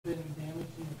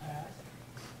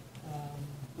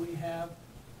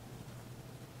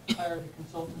hired a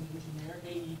consultant engineer,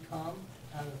 AECOM,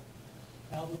 out of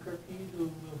Albuquerque, who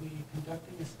will be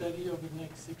conducting a study over the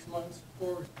next 6 months,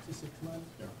 4 to 6 months.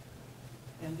 Yeah.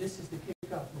 And this is the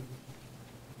kickoff meeting.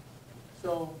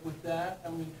 So with that,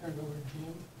 I'm going to turn it over to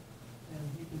Jim, and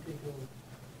you can take over.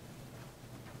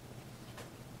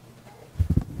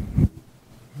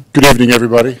 Good evening,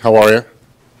 everybody. How are you?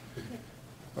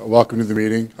 Welcome to the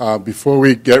meeting. Before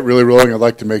we get really rolling, I'd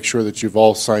like to make sure that you've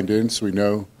all signed in so we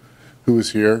know who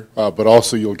is here, but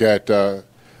also you'll get a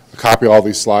copy of all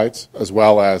these slides as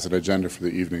well as an agenda for the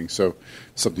evening, so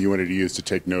something you wanted to use to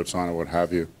take notes on or what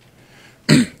have you.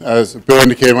 As Bill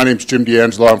indicated, my name is Jim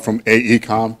D'Angelo. I'm from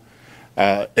AECOM.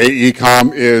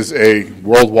 AECOM is a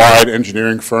worldwide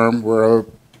engineering firm. We're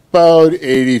about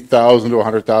 80,000 to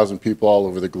 100,000 people all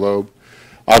over the globe.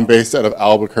 I'm based out of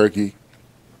Albuquerque.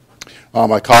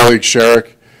 My colleague,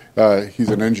 Sherrick, he's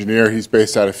an engineer. He's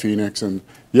based out of Phoenix. And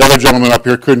the other gentleman up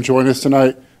here couldn't join us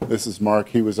tonight. This is Mark.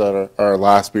 He was at our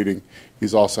last meeting.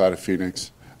 He's also out of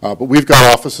Phoenix. But we've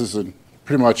got offices in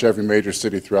pretty much every major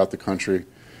city throughout the country,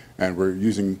 and we're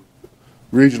using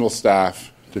regional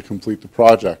staff to complete the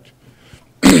project.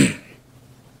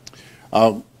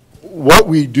 What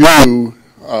we do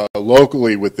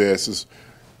locally with this is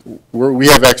we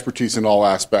have expertise in all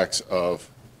aspects of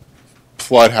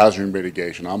flood hazard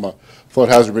mitigation. I'm a flood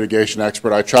hazard mitigation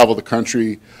expert. I travel the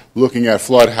country looking at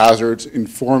flood hazards,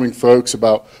 informing folks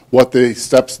about what the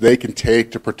steps they can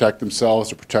take to protect themselves,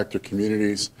 to protect their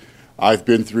communities. I've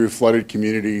been through flooded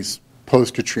communities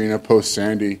post-Katrina,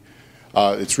 post-Sandy.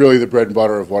 It's really the bread and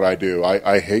butter of what I do.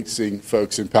 I hate seeing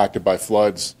folks impacted by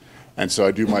floods, and so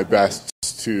I do my best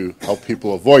to help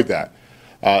people avoid that.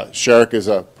 Sherrick is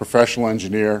a professional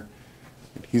engineer.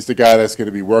 He's the guy that's going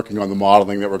to be working on the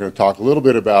modeling that we're going to talk a little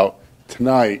bit about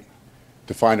tonight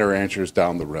to find our answers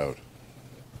down the road.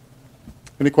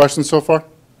 Any questions so far?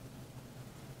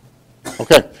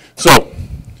 Okay, so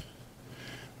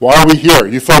why are we here?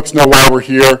 You folks know why we're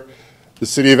here. The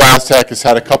city of Aztec has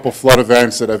had a couple flood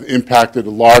events that have impacted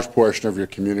a large portion of your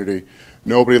community.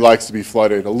 Nobody likes to be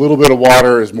flooded. A little bit of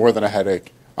water is more than a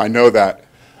headache. I know that.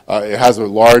 It has a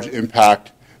large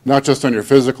impact, not just on your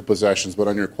physical possessions, but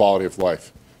on your quality of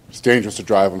life. It's dangerous to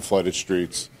drive on flooded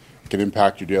streets. It can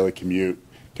impact your daily commute.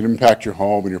 It can impact your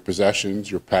home and your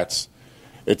possessions, your pets.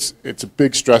 It's a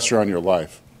big stressor on your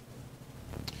life.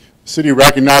 The city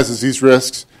recognizes these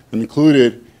risks and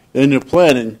included in your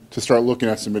planning to start looking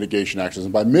at some mitigation actions.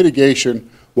 And by mitigation,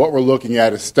 what we're looking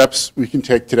at is steps we can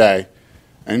take today,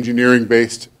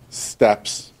 engineering-based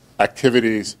steps,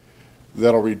 activities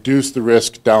that'll reduce the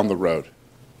risk down the road.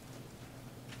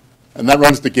 And that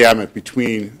runs the gamut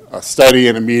between a study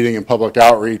and a meeting and public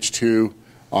outreach to,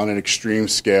 on an extreme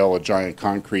scale, a giant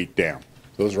concrete dam.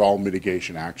 Those are all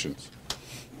mitigation actions.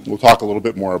 We'll talk a little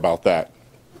bit more about that.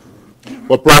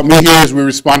 What brought me here is we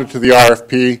responded to the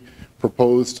RFP,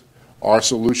 proposed our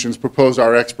solutions, proposed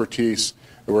our expertise,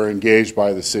 and we're engaged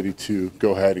by the city to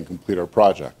go ahead and complete our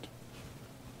project.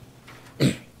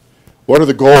 What are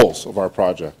the goals of our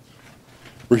project?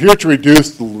 We're here to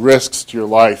reduce the risks to your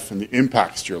life and the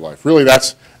impacts to your life. Really,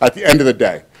 that's at the end of the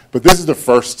day. But this is the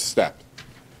first step.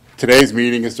 Today's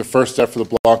meeting is the first step for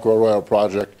the Blanco Arroyo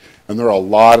project, and there are a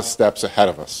lot of steps ahead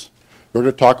of us. We're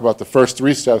going to talk about the first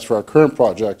 3 steps for our current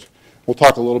project. We'll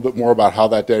talk a little bit more about how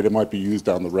that data might be used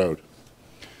down the road.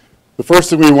 The first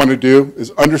thing we want to do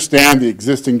is understand the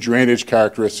existing drainage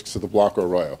characteristics of the Blanco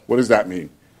Arroyo. What does that mean?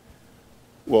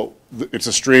 Well, it's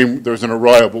a stream, there's an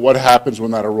arroyo, but what happens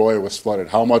when that arroyo is flooded?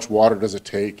 How much water does it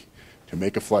take to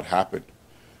make a flood happen?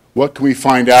 What can we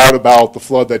find out about the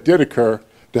flood that did occur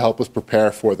to help us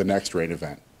prepare for the next rain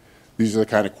event? These are the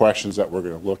kind of questions that we're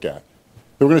going to look at.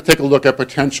 Then we're going to take a look at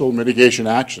potential mitigation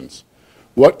actions.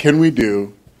 What can we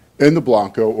do in the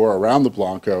Blanco or around the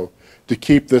Blanco to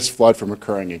keep this flood from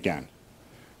occurring again?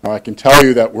 Now, I can tell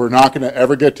you that we're not going to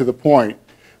ever get to the point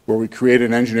where we create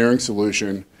an engineering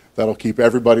solution that'll keep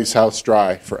everybody's house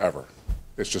dry forever.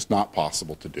 It's just not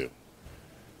possible to do.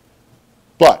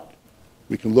 But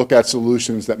we can look at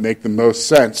solutions that make the most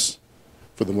sense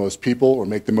for the most people, or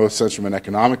make the most sense from an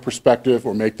economic perspective,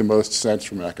 or make the most sense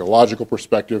from an ecological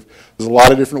perspective. There's a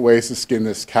lot of different ways to skin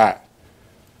this cat.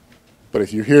 But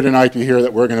if you're here tonight to hear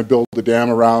that we're going to build a dam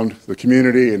around the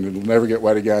community and it'll never get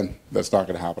wet again, that's not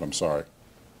going to happen, I'm sorry.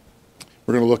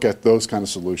 We're going to look at those kind of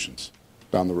solutions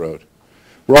down the road.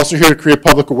 We're also here to create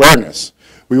public awareness.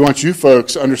 We want you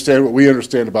folks to understand what we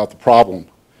understand about the problem,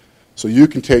 so you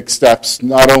can take steps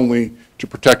not only to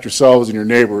protect yourselves and your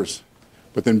neighbors,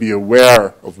 but then be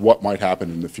aware of what might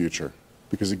happen in the future.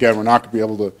 Because again, we're not going to be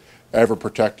able to ever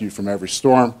protect you from every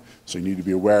storm, so you need to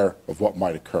be aware of what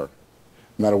might occur.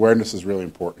 And that awareness is really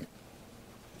important.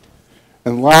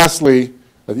 And lastly,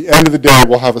 at the end of the day,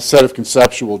 we'll have a set of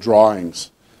conceptual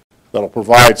drawings that'll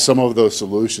provide some of those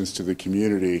solutions to the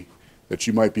community that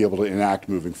you might be able to enact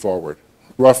moving forward,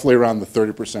 roughly around the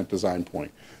 30% design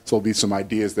point. So there'll be some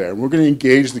ideas there. And we're going to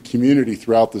engage the community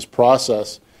throughout this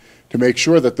process to make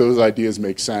sure that those ideas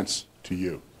make sense to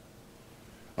you.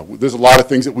 There's a lot of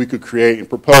things that we could create and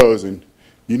propose, and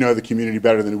you know the community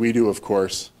better than we do, of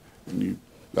course. And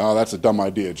oh, that's a dumb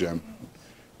idea, Jim.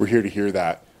 We're here to hear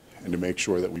that and to make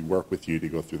sure that we work with you to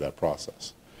go through that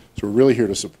process. So we're really here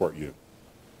to support you.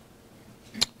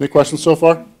 Any questions so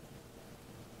far?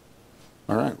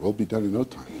 All right, we'll be done in no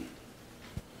time.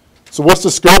 So what's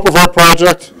the scope of our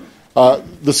project?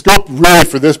 The scope really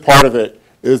for this part of it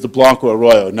is the Blanco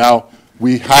Arroyo. Now,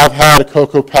 we have had a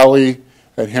Cocopelli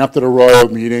at Hampton Arroyo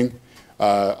meeting.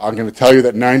 I'm going to tell you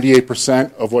that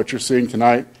 98% of what you're seeing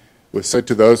tonight was said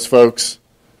to those folks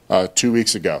 2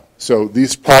 weeks ago. So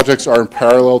these projects are in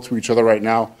parallel to each other right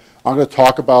now. I'm going to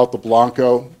talk about the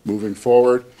Blanco moving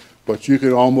forward, but you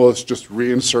can almost just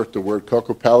reinsert the word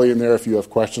Cocopelli in there if you have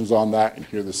questions on that and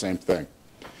hear the same thing.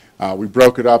 We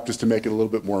broke it up just to make it a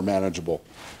little bit more manageable.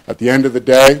 At the end of the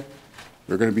day,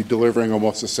 they're going to be delivering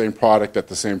almost the same product at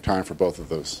the same time for both of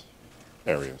those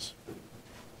areas.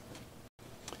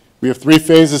 We have 3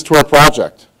 phases to our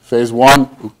project. Phase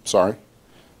one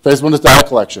is data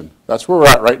collection. That's where we're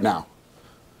at right now.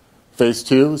 Phase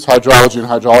 2 is hydrology and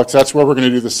hydraulics. That's where we're going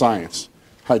to do the science.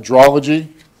 Hydrology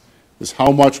is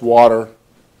how much water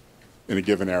in a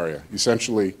given area.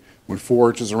 Essentially, when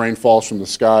 4 inches of rain falls from the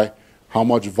sky, how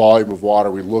much volume of water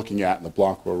are we looking at in the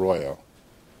Blanco Arroyo?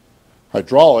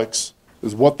 Hydraulics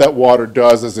is what that water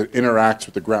does as it interacts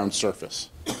with the ground surface.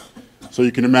 So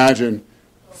you can imagine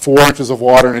 4 inches of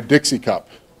water in a Dixie cup.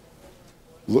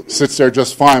 Sits there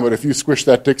just fine, but if you squish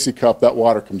that Dixie cup, that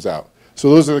water comes out. So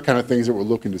those are the kind of things that we're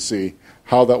looking to see,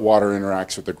 how that water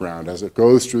interacts with the ground as it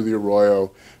goes through the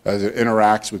arroyo, as it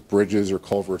interacts with bridges or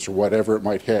culverts or whatever it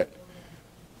might hit.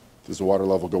 Does the water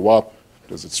level go up?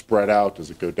 Does it spread out? Does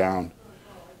it go down?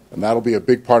 And that'll be a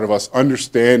big part of us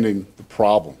understanding the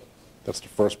problem. That's the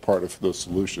first part of those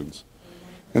solutions.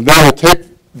 And then we'll take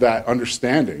that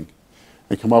understanding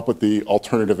and come up with the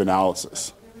alternative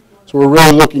analysis. So we're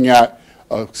really looking at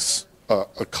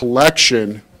a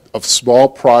collection of small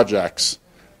projects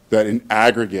that in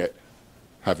aggregate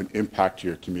have an impact to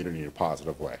your community in a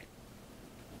positive way.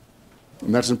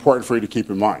 And that's important for you to keep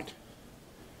in mind.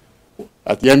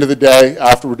 At the end of the day,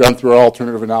 after we're done through our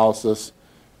alternative analysis,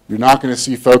 you're not going to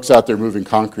see folks out there moving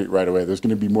concrete right away. There's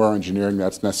going to be more engineering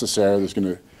that's necessary.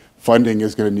 Funding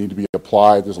is going to need to be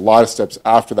applied. There's a lot of steps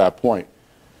after that point.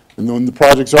 And then when the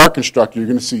projects are constructed, you're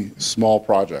going to see small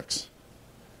projects.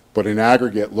 But in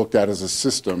aggregate, looked at as a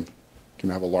system, can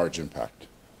have a large impact.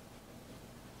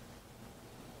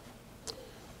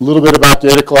 A little bit about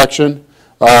data collection.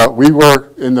 We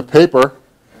were in the paper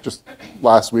just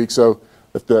last week, so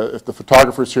if the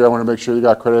photographer's here, I want to make sure you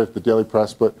got credit at the Daily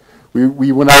Press, but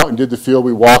we went out and did the field.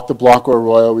 We walked the Blanco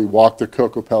Arroyo, we walked the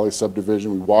Cocopelli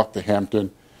subdivision, we walked the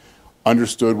Hampton,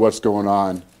 understood what's going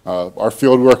on. Our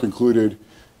field work included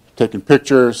taking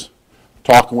pictures,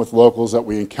 talking with locals that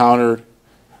we encountered,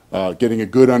 getting a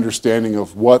good understanding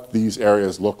of what these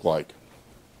areas look like.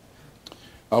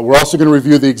 We're also going to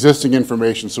review the existing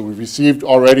information. So we've received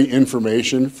already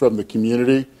information from the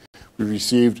community. We've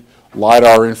received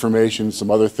LiDAR information, some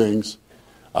other things,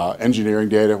 engineering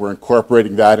data. We're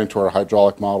incorporating that into our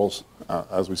hydraulic models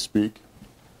as we speak.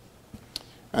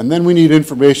 And then we need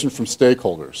information from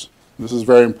stakeholders. This is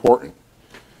very important.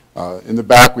 In the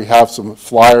back, we have some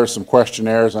flyers, some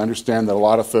questionnaires. I understand that a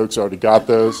lot of folks already got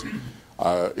those.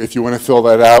 If you want to fill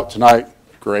that out tonight,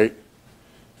 great.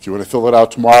 If you want to fill it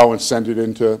out tomorrow and send it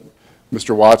into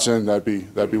Mr. Watson, that'd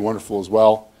be wonderful as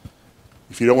well.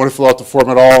 If you don't want to fill out the form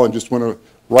at all and just want to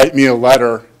write me a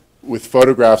letter with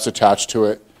photographs attached to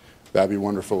it, that'd be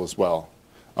wonderful as well.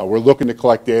 We're looking to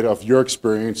collect data of your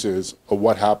experiences of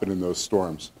what happened in those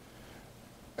storms.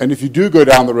 And if you do go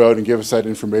down the road and give us that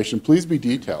information, please be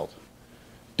detailed.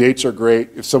 Dates are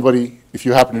great. If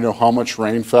you happen to know how much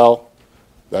rain fell,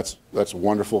 that's a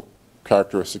wonderful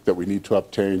characteristic that we need to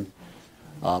obtain.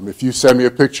 If you send me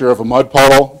a picture of a mud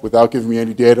puddle without giving me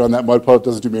any data on that mud puddle, it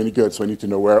doesn't do me any good. So I need to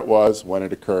know where it was, when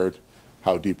it occurred,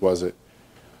 how deep was it.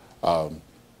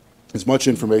 As much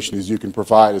information as you can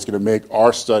provide is going to make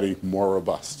our study more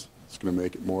robust. It's going to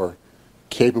make it more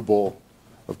capable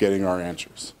of getting our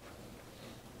answers.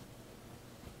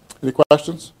 Any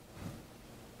questions?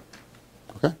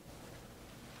 Okay.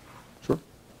 Sure.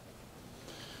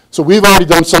 So we've already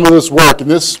done some of this work, and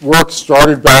this work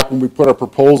started back when we put our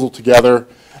proposal together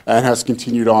and has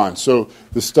continued on. So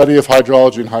the study of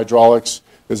hydrology and hydraulics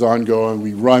is ongoing.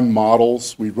 We run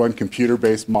models. We run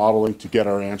computer-based modeling to get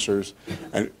our answers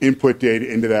and input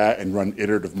data into that and run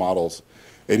iterative models.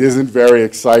 It isn't very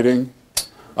exciting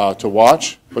to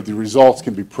watch, but the results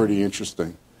can be pretty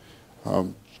interesting.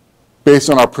 Based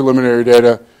on our preliminary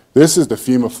data, this is the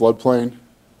FEMA floodplain.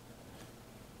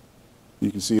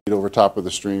 You can see it over top of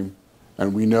the stream.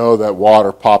 And we know that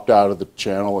water popped out of the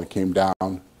channel and came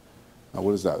down.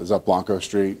 What is that? Is that Blanco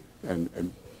Street?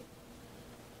 And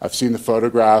I've seen the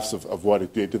photographs of what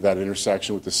it did to that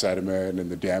intersection with the sediment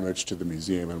and the damage to the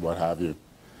museum and what have you.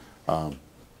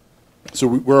 So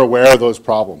we're aware of those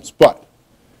problems, but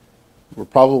we're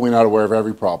probably not aware of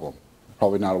every problem.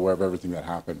 Probably not aware of everything that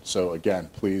happened. So again,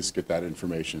 please get that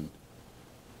information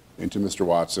into Mr.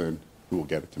 Watson, who will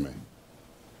get it to me.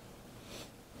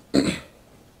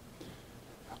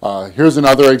 Here's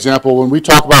another example. When we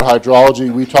talk about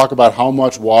hydrology, we talk about how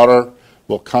much water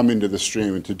will come into the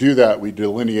stream. And to do that, we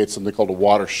delineate something called a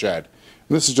watershed.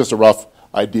 And this is just a rough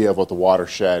idea of what the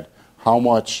watershed, how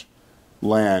much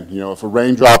land, if a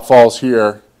raindrop falls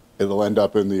here, it'll end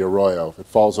up in the Arroyo. If it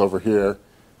falls over here,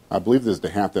 I believe this is the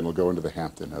Hampton, it'll go into the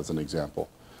Hampton as an example.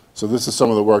 So this is some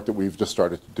of the work that we've just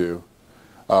started to do.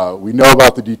 We know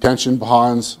about the detention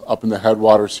ponds up in the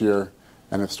headwaters here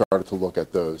and have started to look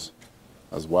at those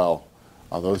as well.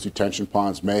 Those detention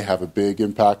ponds may have a big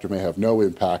impact or may have no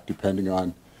impact depending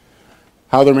on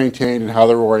how they're maintained and how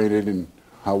they're oriented and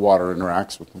how water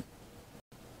interacts with them.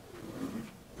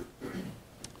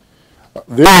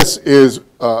 This is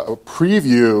a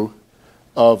preview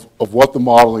of what the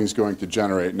modeling is going to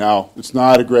generate. Now, it's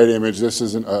not a great image. This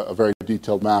isn't a very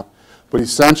detailed map. But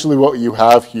essentially what you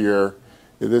have here,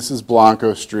 this is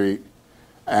Blanco Street,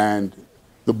 and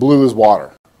the blue is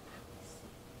water,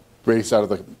 based out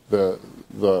of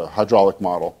the hydraulic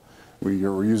model.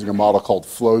 We're using a model called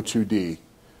Flow 2D.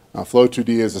 Now, Flow 2D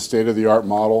is a state-of-the-art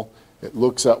model. It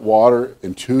looks at water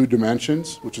in 2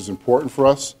 dimensions, which is important for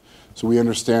us, so we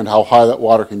understand how high that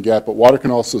water can get, but water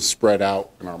can also spread out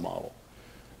in our model,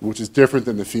 which is different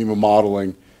than the FEMA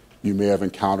modeling you may have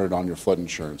encountered on your flood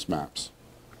insurance maps.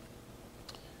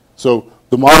 So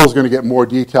the model is going to get more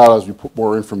detailed as we put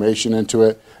more information into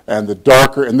it, and the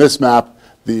darker, in this map,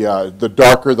 the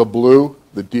darker the blue,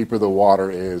 the deeper the water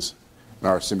is in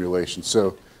our simulation.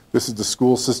 So this is the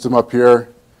school system up here.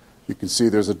 You can see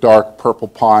there's a dark purple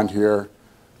pond here.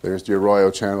 There's the Arroyo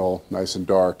Channel, nice and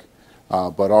dark.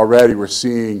 But already we're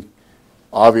seeing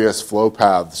obvious flow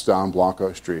paths down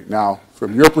Blanco Street. Now,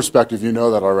 from your perspective, you know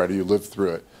that already. You lived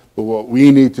through it. But what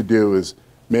we need to do is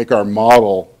make our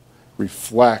model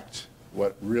reflect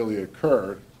what really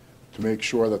occurred to make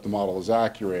sure that the model is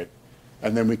accurate.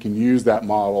 And then we can use that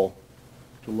model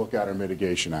to look at our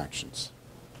mitigation actions.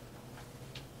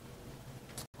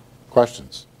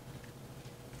 Questions?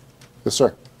 Yes,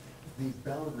 sir. The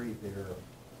boundary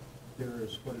there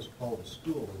is what is called a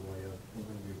school arroyo.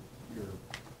 When your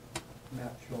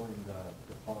map showing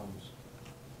the ponds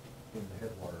in the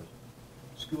headwaters,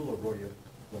 school arroyo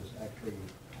was actually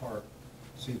part.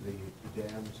 See the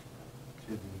dams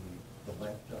to the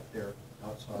left up there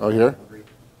outside Oh, here? the boundary.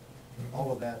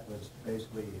 All of that was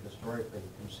basically historically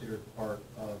considered part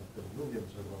of the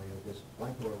Williams Arroyo. This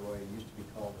Blanco Arroyo used to be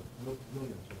called the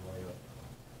Williams Arroyo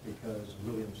because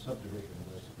Williams subdivision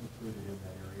was included in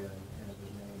that area and it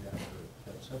was named after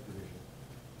that subdivision.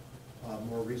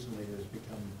 More recently it has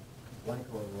become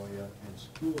Blanco Arroyo and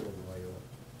School Arroyo,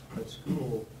 but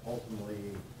School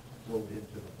ultimately flowed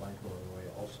into the Blanco Arroyo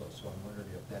also, so I'm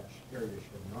wondering if that area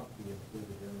should not be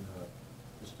included in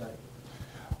the study.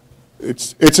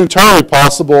 It's entirely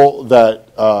possible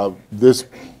that this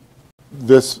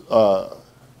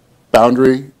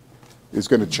boundary is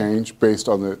going to change based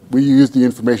on we used the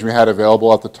information we had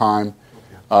available at the time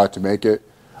to make it.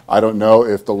 I don't know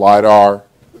if the LiDAR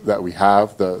that we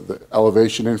have, the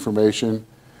elevation information,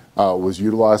 was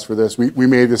utilized for this. We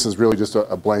made this as really just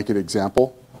a blanket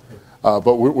example. But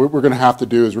what we're going to have to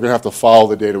do is we're going to have to follow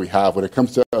the data we have. When it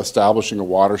comes to establishing a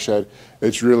watershed,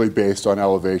 it's really based on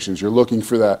elevations. You're looking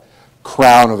for that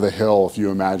crown of the hill, if you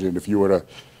imagine. If you were to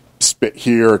spit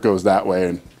here, it goes that way,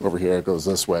 and over here it goes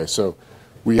this way. So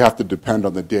we have to depend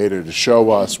on the data to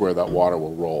show us where that water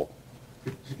will roll.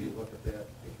 Could you look at that?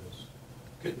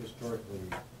 Because historically,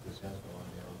 this has gone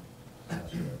down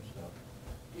past that stuff.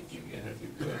 If you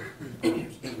could,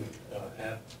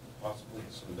 add possibly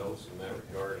some notes in that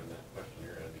regard and that question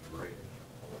here, that'd be great.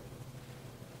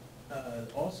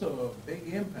 Also, a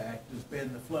big impact has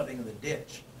been the flooding of the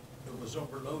ditch. It was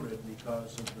overloaded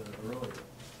because of the arroyo,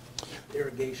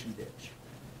 irrigation ditch.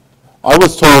 I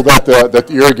was told that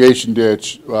the irrigation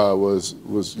ditch was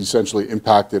essentially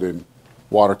impacted and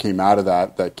water came out of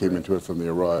that came into it from the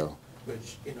arroyo.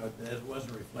 which, that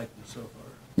wasn't reflected so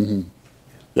far. Mm-hmm.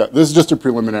 Yeah, this is just a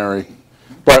preliminary.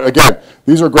 But again,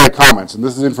 these are great comments, and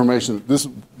this is information, this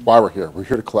is why we're here. We're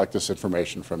here to collect this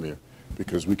information from you,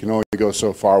 because we can only go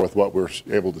so far with what we're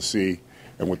able to see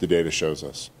and what the data shows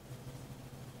us.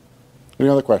 Any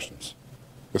other questions?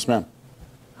 Yes, ma'am.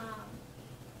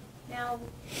 Now,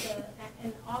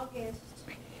 in August,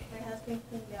 there has been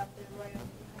cleaned up the arroyo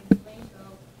behind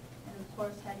Blanco, and of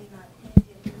course, had he not cleaned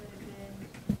it, it would have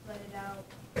been flooded out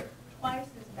twice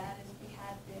as bad as we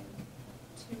had been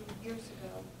 2 years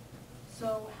ago.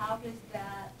 So how does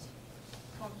that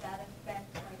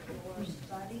affect like your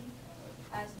study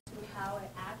as to how it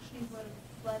actually would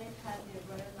have flooded had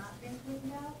the arroyo not been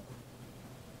cleaned out?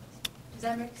 Does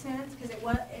that make sense? Because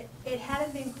it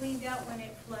hadn't been cleaned out when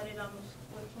it flooded almost,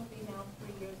 which will be now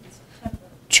 3 years in September.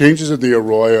 Changes in the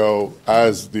arroyo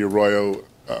as the arroyo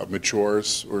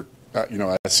matures, or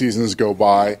as seasons go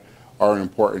by, are an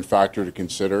important factor to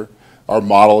consider. Our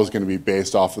model is going to be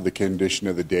based off of the condition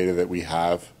of the data that we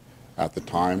have at the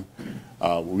time.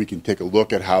 We can take a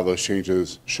look at how those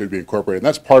changes should be incorporated. And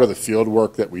that's part of the field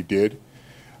work that we did.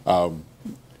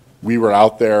 We were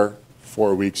out there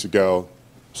 4 weeks ago,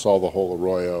 saw the whole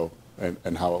arroyo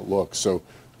and how it looks. So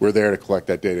we're there to collect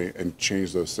that data and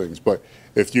change those things. But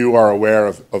if you are aware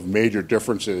of major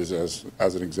differences,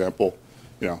 as an example,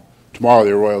 tomorrow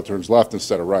the arroyo turns left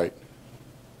instead of right.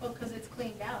 Well, because it's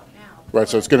cleaned out now. Right,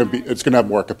 so it's going to have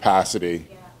more capacity.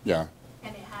 Yeah.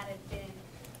 And it hadn't been,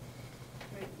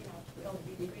 it'll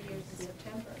be 3 years in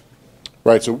September.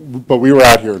 Right, but we were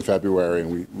out here in February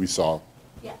and we saw.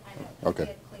 Yeah, I know. Okay. We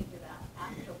had cleaned it out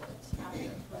afterwards, after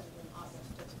it flooded in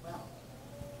August as well.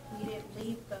 We didn't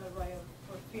leave the arroyo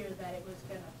for fear that it was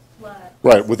going to flood.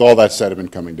 Right, with all that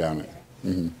sediment coming down it.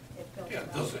 Mm-hmm. It filled Yeah,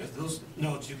 it out. if those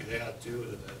notes you could add to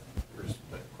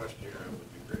that questionnaire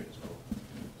would be great as well.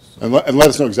 So, And let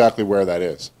us know exactly where that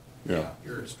is. yeah,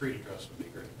 your street address would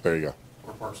be great, There you go.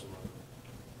 or parcel number.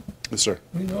 Yes, sir.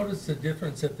 We noticed the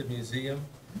difference at the museum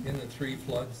in the 3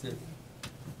 floods,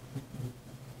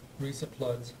 recent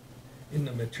floods, in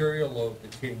the material load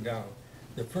that came down.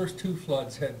 The first 2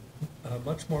 floods had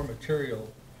much more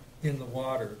material in the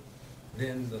water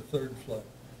than the third flood.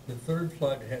 The third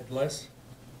flood had less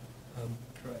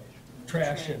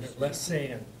trash in it, less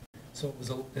sand. So it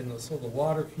was so the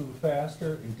water flew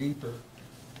faster and deeper,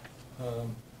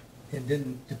 and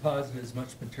didn't deposit as much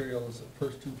material as the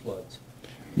first 2 floods.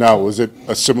 Now, was it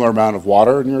a similar amount of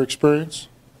water in your experience?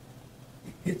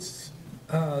 It's,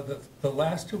 the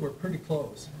last 2 were pretty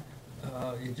close.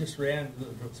 It just ran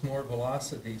with more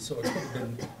velocity, so it could have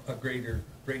been a greater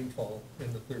rainfall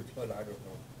in the third flood, I don't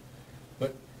know.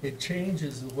 But it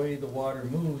changes the way the water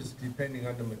moves depending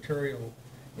on the material.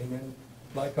 And then,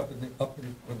 like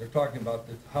when they're talking about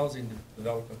the housing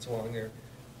developments along there,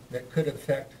 that could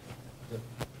affect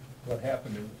what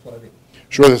happened in the flooding.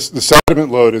 Sure, the sediment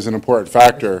load is an important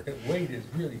factor. The weight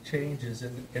really changes,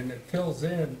 and it fills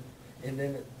in, and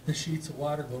then the sheets of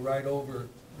water go right over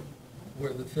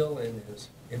where the fill-in is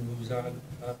and moves on.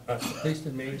 At least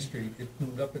in Main Street, it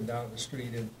moved up and down the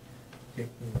street and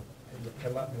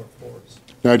had a lot more force.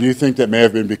 Now, do you think that may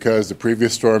have been because the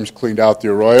previous storms cleaned out the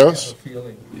I arroyos? have a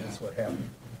feeling that's what happened.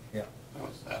 Yeah.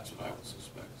 That's what I would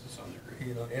suspect to some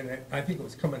degree. And I think it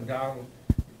was coming down.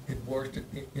 It washed it.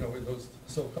 Where those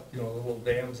the little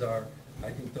dams are. I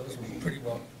think those were pretty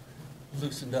well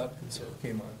loosened up, and so it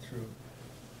came on through.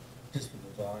 Just for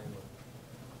the volume.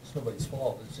 It's nobody's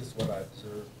fault. It's just what I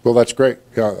observed. Well, that's great.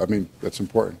 Yeah, I mean, that's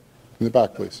important. In the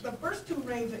back, please. The first 2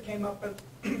 rains that came up,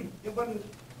 it wasn't,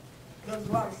 there was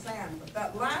a lot of sand, but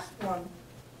that last one,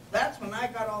 that's when I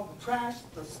got all the trash,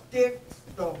 the sticks,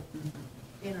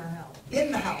 In our house.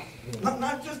 in the house.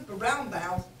 Not just around the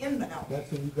house, in the house.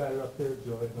 That's when you got it up there,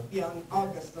 Joy. Huh? Yeah, in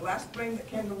August, the last rain that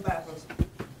came from that was,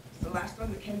 the last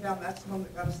one that came down, that's the one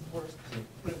that got us the worst,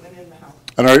 when it went in the house.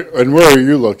 And where are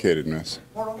you located, miss?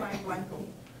 409 Blanco.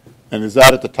 And is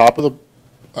that at the top of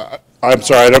the, I'm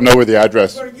sorry, I don't know where the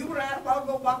address. Where you were at a while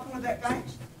ago walking with that guy?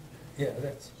 Yeah,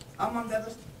 that's. I'm on the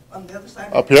other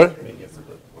side. Up here?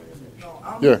 No,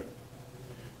 I'm. Yeah.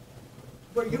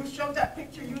 Where you showed that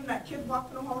picture, you and that kid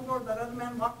walking a while ago, or that other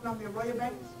man walking on the arroyo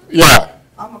banks? Yeah.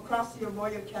 I'm across the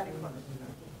arroyo catty corner.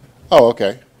 Oh,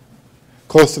 okay.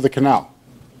 Close to the canal.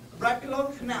 Right below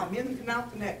the canal, me and the canal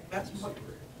connect, that's what.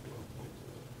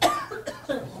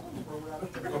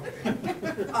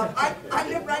 I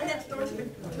live right next door to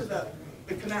the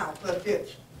canal, the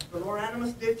ditch. The Lower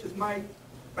Animas ditch is my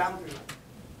boundary line,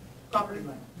 property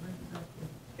line.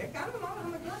 It got them all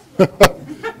on the glass.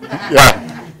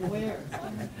 Yeah. Where?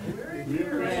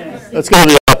 It's going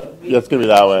to be up. Yeah, it's going to be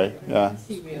that way. Yeah.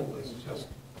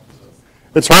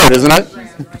 It's hard, isn't it?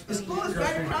 The school is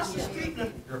right across the street.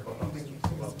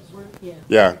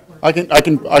 Yeah, I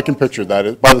can picture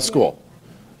that by the school.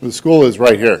 The school is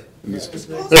right here. The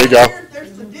school's There you right go. here,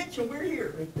 there's the ditch, and we're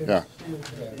here. Yeah.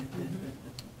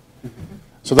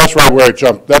 So that's right where it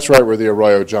jumped. That's right where the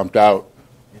arroyo jumped out.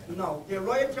 No, the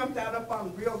arroyo jumped out up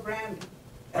on Rio Grande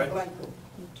Right. at Blanco.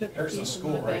 There's the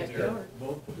school right there.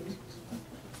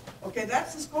 Okay,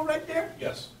 that's the school right there?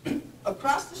 Yes.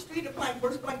 Across the street of Blanco,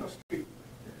 where's Blanco Street?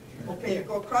 Okay, you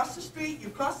go across the street, you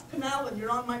cross the canal, and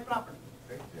you're on my property.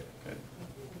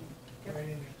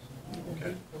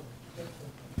 Okay.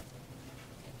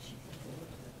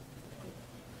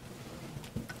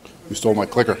 You stole my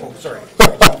clicker. Oh, sorry.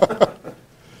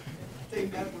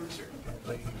 Take that word, sir.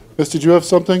 Miss, did you have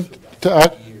something to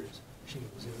add?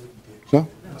 No,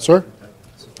 sir?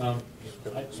 I'm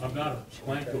not a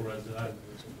Blanco resident, I'm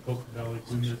Coca Valley,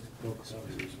 Tunis, Coca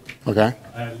Valley. Okay.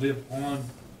 I live on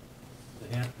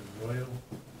the Hampton Arroyo.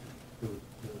 The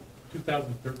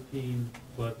 2013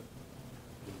 flood,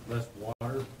 there was less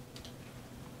water,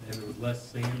 and there was less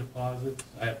sand deposits.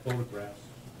 I have photographs.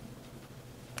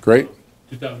 Great.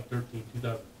 2013,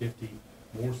 2015,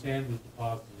 more sand was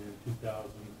deposited in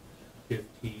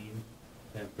 2015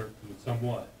 and 13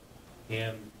 somewhat.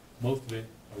 And most of it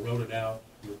eroded out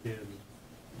within,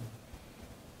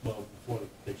 well, before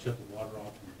they shut the water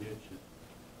off in the ditch in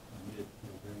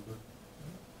mid-November.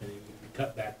 And it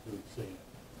cut back to the sand.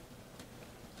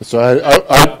 So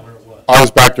About where it was. I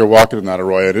was back there walking in that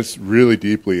arroyo, and it's really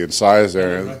deeply incised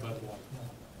there. Right by the water.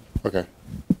 Okay,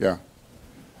 yeah.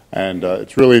 And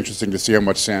it's really interesting to see how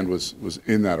much sand was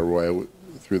in that arroyo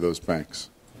through those banks.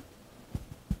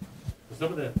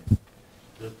 Some of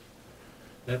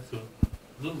that's a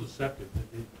little deceptive.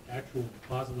 The actual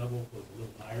deposit level was a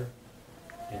little higher,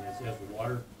 and as the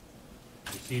water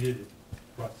receded, it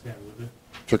brought sand with it.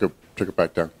 Took it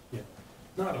back down. Yeah,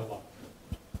 not a lot.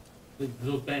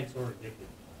 Those banks are addictive.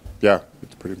 Yeah,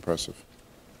 it's pretty impressive.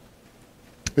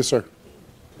 Yes, sir.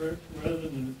 Rather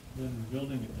than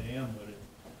building a dam, would it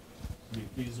be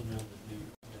feasible to do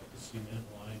like the cement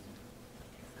lined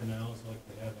canals like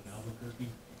they have in Albuquerque?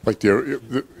 Like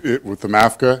with the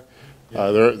MAFCA,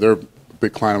 they're a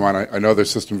big client of mine. I know their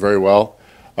system very well.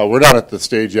 We're not at the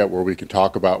stage yet where we can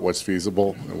talk about what's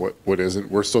feasible and what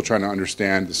isn't. We're still trying to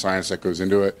understand the science that goes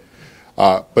into it.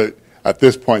 But at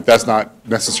this point, that's not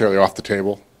necessarily off the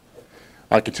table.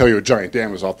 I can tell you a giant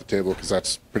dam is off the table because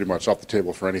that's pretty much off the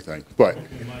table for anything. But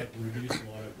You might reduce a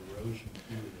lot of erosion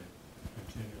too that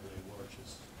continually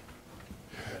washes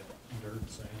that dirt and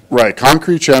sand. right,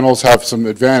 concrete channels have some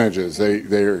advantages.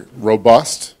 They're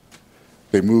robust.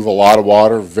 They move a lot of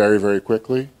water very, very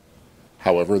quickly.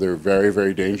 However, they're very,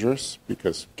 very dangerous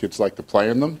because kids like to play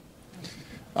in them.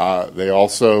 They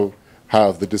also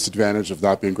have the disadvantage of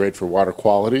not being great for water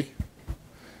quality,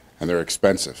 and they're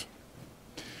expensive.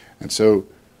 And so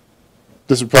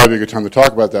this would probably be a good time to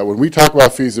talk about that. When we talk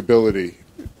about feasibility,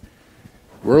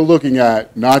 we're looking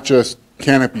at not just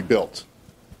can it be built.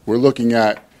 We're looking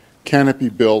at can it be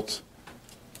built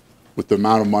with the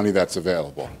amount of money that's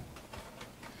available.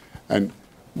 And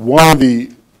one of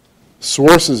the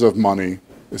sources of money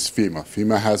is FEMA.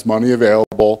 FEMA has money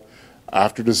available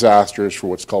after disasters for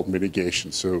what's called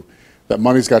mitigation. So that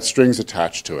money's got strings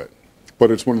attached to it. But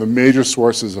it's one of the major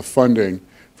sources of funding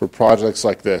for projects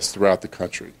like this throughout the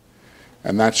country.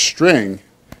 And that string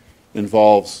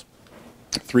involves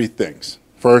three things.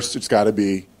 First, it's got to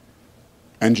be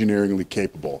engineeringly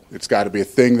capable. It's got to be a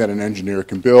thing that an engineer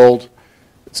can build.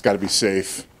 It's got to be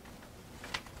safe.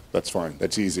 That's fine.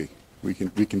 That's easy. We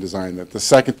can design that. The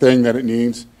second thing that it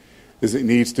needs is it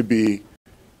needs to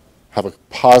have a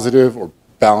positive or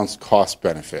balanced cost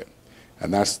benefit.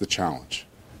 And that's the challenge.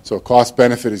 So a cost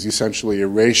benefit is essentially a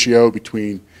ratio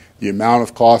between the amount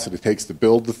of cost that it takes to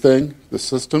build the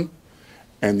system,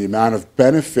 and the amount of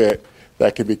benefit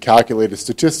that can be calculated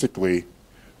statistically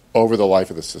over the life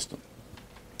of the system.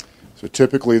 So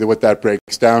typically what that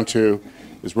breaks down to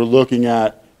is we're looking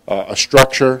at a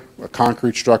structure, a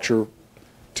concrete structure,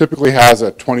 typically has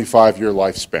a 25-year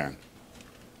lifespan,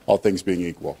 all things being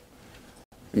equal.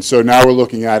 And so now we're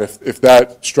looking at if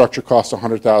that structure costs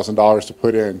 $100,000 to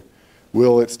put in,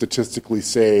 will it statistically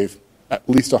save at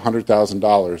least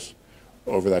 $100,000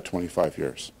 over that 25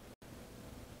 years?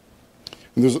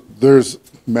 And there's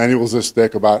manuals this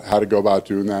thick about how to go about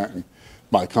doing that, and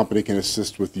my company can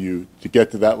assist with you to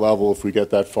get to that level if we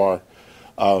get that far.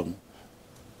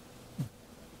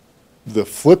 The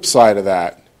flip side of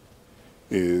that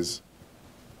is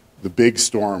the big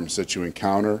storms that you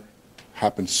encounter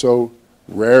happen so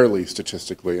rarely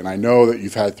statistically, and I know that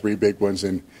you've had 3 big ones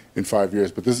in 5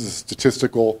 years, but this is a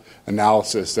statistical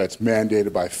analysis that's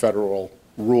mandated by federal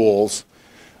rules,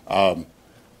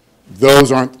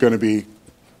 those aren't going to be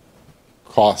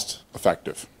cost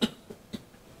effective.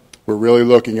 We're really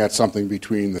looking at something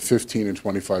between the 15 and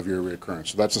 25-year reoccurrence.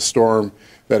 So that's a storm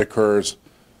that occurs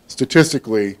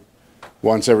statistically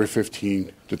once every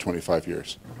 15 to 25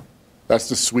 years. That's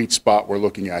the sweet spot we're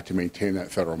looking at to maintain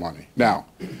that federal money. Now,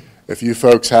 if you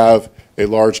folks have a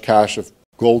large cache of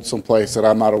gold someplace that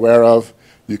I'm not aware of,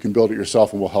 you can build it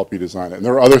yourself and we'll help you design it. And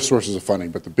there are other sources of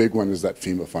funding, but the big one is that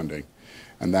FEMA funding.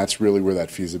 And that's really where that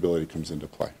feasibility comes into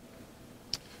play.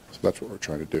 So that's what we're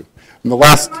trying to do. And the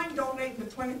last... Mind donating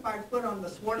the 25 foot on the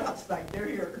Sword House site, they're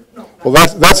here. No, Well,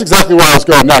 that's exactly where I was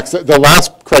going next. The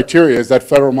last criteria is that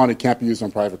federal money can't be used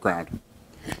on private ground.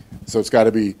 So it's got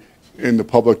to be in the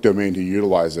public domain to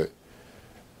utilize it.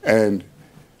 And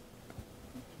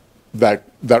that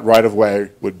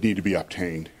right-of-way would need to be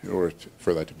obtained in order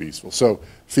for that to be useful. So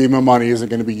FEMA money isn't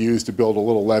going to be used to build a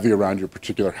little levee around your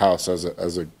particular house as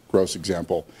a gross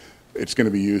example. It's going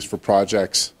to be used for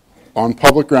projects on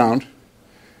public ground,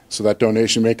 so that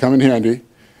donation may come in handy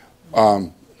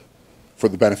for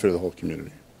the benefit of the whole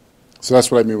community. So that's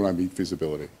what I mean when I mean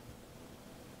feasibility.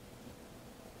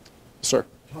 Sir?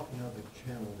 Talking of the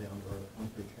channel down there, the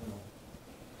concrete channel,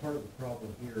 part of the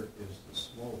problem here is the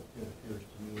slope. It appears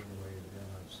to me anyway, and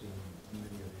I've seen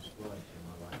many of these floods in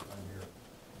my lifetime here.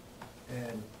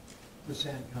 And the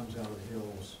sand comes out of the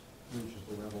hills, reaches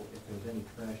the level. If there's any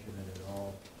trash in it at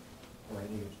all, or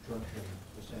any obstruction,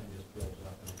 the sand just builds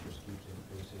up and it just keeps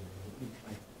increasing.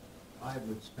 I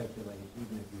would speculate,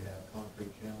 even if you have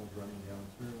concrete channels running down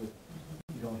through,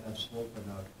 you don't have slope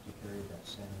enough to carry that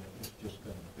sand. It's just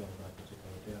going to build up as it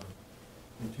goes down.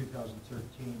 In 2013,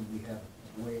 we had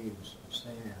waves of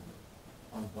sand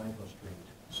on Blanco Street.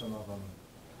 Some of them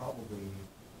probably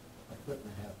 1.5 to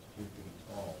 2 feet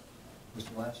tall. This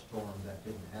last storm, that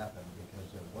didn't happen because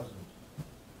there wasn't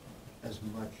as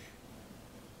much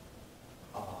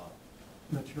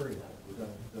material.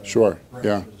 The Sure,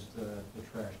 yeah. branches, the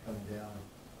trash coming down.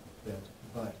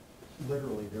 But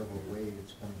literally, there were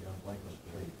waves coming down Blanco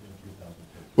Street in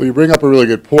 2013. Well, you bring up a really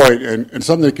good point, and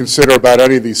something to consider about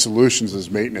any of these solutions is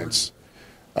maintenance.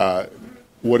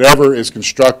 Whatever is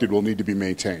constructed will need to be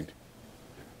maintained.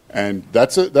 And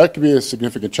that could be a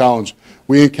significant challenge.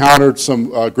 We encountered some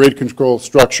grade control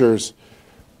structures,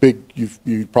 big,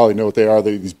 you probably know what they are,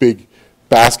 these big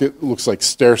basket, looks like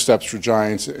stair steps for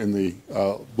giants in the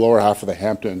lower half of the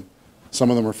Hampton. Some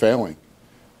of them are failing.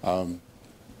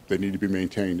 They need to be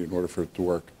maintained in order for it to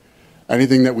work.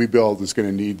 Anything that we build is going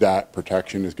to need that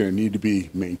protection, is going to need to be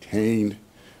maintained,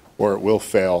 or it will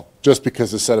fail, just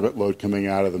because the sediment load coming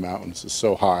out of the mountains is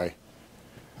so high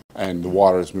and the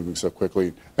water is moving so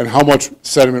quickly. And how much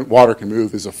sediment water can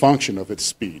move is a function of its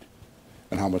speed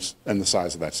and how much and the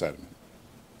size of that sediment.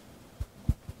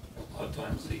 A lot of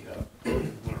times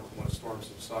when a storm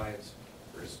subsides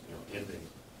or is ending,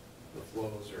 the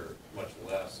flows are much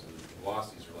less and the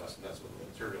velocities are less, and that's when the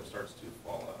material starts to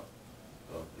fall out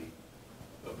of the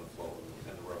flow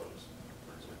and the roads,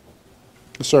 for example.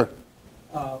 Yes, sir.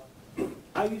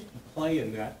 I used to play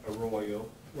in that arroyo,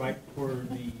 right where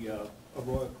the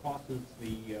arroyo crosses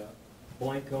the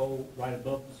Blanco right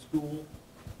above the school.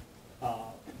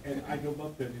 And I drove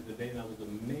up there the other day and I was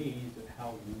amazed at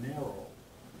how narrow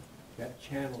that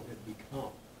channel had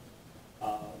become.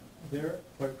 There,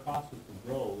 where it crosses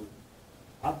the road,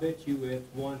 I bet you it's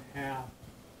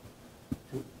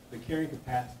the carrying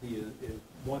capacity is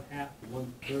 1/2 to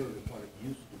 1/3 of what it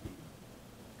used to be.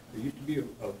 There used to be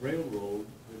a railroad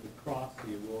that would cross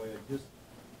the arroyo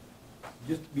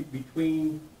just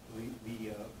between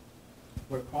the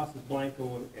where it crosses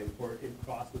Blanco and where it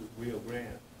crosses Rio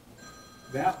Grande.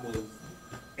 That was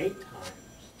 8 times,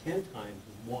 10 times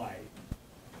as wide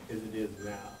as it is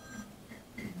now.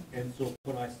 And so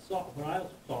what I saw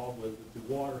was that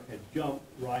the water had jumped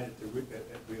right at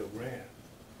Rio Grande.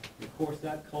 And of course,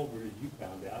 that culvert, as you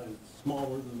found out, is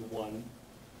smaller than the one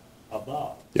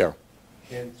above. Yeah.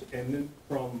 And then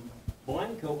from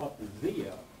Blanco up to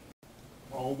Zia,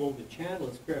 although the channel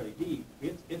is fairly deep,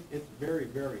 it's very,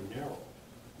 very narrow.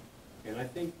 And I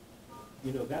think,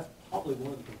 that's probably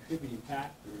one of the contributing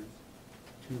factors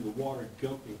to the water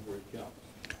jumping where it jumps.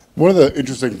 One of the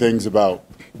interesting things about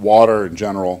water in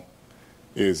general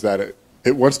is that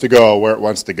it wants to go where it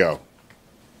wants to go.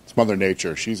 It's Mother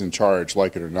Nature. She's in charge,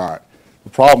 like it or not. The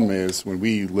problem is when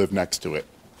we live next to it,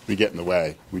 we get in the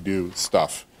way. We do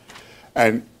stuff.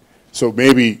 And so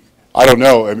maybe, I don't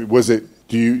know, I mean,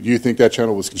 do you think that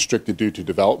channel was constricted due to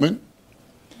development?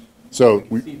 So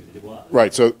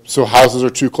right, so houses are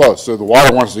too close. So the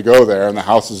water wants to go there and the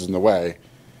house is in the way.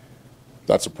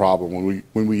 That's a problem.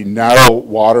 When we narrow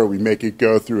water, we make it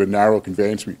go through a narrow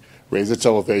conveyance, we raise its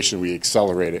elevation, we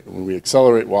accelerate it. When we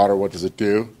accelerate water, what does it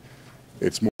do?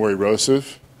 It's more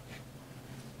erosive,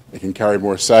 it can carry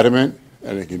more sediment,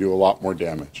 and it can do a lot more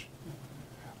damage.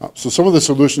 So some of the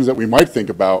solutions that we might think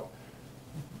about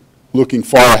looking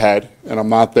far ahead, and I'm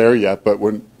not there yet, but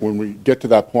when we get to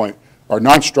that point, are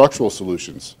non-structural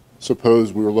solutions.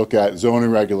 Suppose we were look at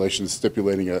zoning regulations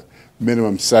stipulating a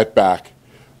minimum setback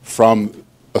from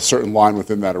a certain line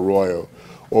within that arroyo,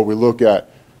 or we look at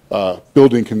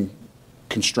building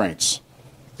constraints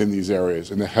in these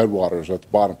areas, in the headwaters or at the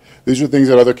bottom. These are things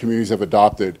that other communities have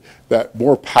adopted that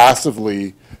more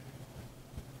passively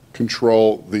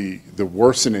control the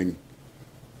worsening,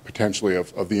 potentially,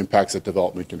 of the impacts that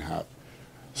development can have.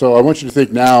 So I want you to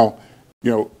think now,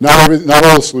 not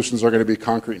all the solutions are going to be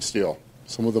concrete and steel.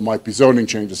 Some of them might be zoning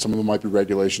changes, some of them might be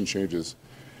regulation changes.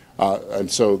 And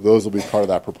so those will be part of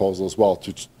that proposal as well,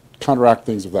 to counteract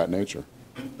things of that nature.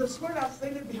 The square house,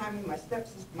 they live behind me,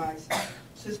 my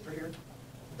sister here.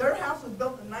 Their house was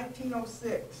built in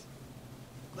 1906.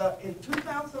 In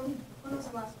 2000, when was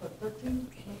the last one, 13?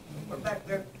 We're back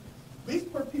there. These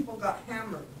poor people got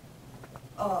hammered.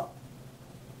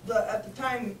 At the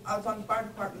time, I was on the fire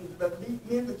department,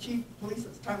 me and the chief of police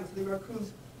at the time was Leroy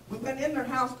Cruz. We went in their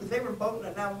house because they were boating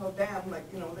at Navajo Dam,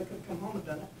 they could come home and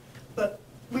done it. But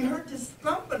we heard this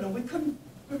thumping and we couldn't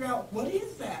figure out, what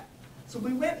is that? So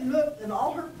we went and looked, and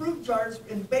all her fruit jars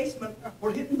in the basement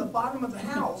were hitting the bottom of the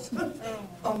house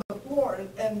on the floor.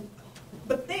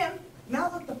 But then, now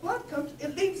that the flood comes,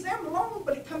 it leaves them alone,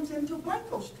 but it comes into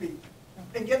Blanco Street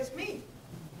and gets me.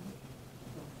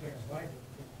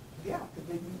 Yeah,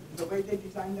 because the way they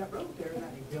designed that road there.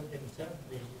 They built themselves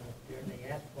during the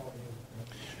asphalt.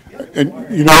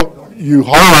 And you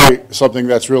highlight something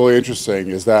that's really interesting,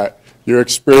 is that your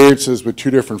experiences with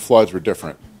two different floods were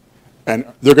different. And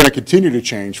they're going to continue to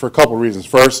change for a couple of reasons.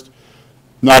 First,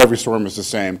 not every storm is the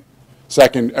same.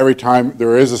 Second, every time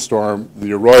there is a storm,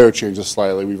 the arroyo changes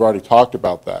slightly. We've already talked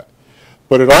about that.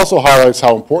 But it also highlights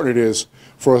how important it is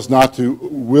for us not to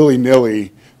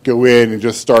willy-nilly go in and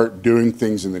just start doing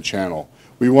things in the channel.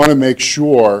 We want to make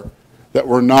sure that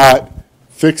we're not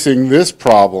fixing this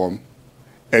problem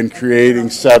and creating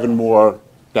 7 more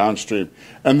downstream.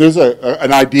 And there's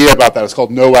an idea about that. It's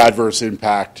called no adverse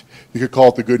impact. You could call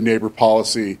it the good neighbor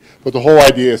policy. But the whole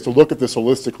idea is to look at this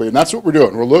holistically, and that's what we're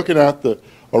doing. We're looking at the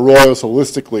arroyos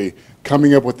holistically,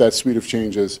 coming up with that suite of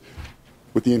changes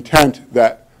with the intent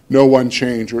that no one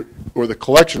change or the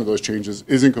collection of those changes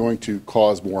isn't going to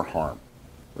cause more harm.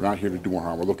 We're not here to do more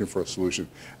harm. We're looking for a solution.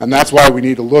 And that's why we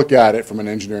need to look at it from an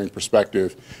engineering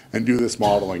perspective and do this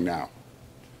modeling now.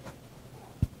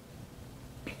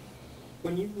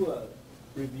 When you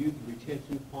reviewed the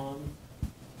retention ponds,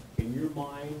 in your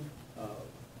mind,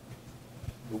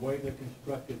 the way they're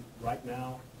constructed right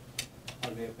now, are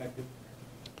they effective?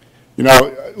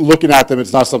 Looking at them,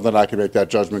 it's not something I can make that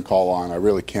judgment call on. I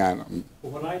really can't.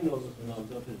 Well, what I noticed when I was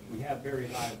up is we have very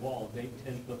high walls, 8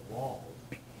 and 10-foot walls,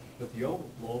 but the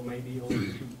overflow may be only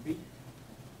 2 feet.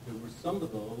 There were some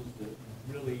of those that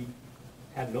really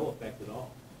had no effect at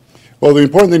all. Well, the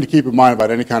important thing to keep in mind about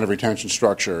any kind of retention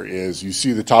structure is you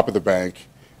see the top of the bank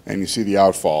and you see the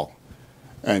outfall.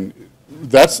 And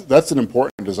that's an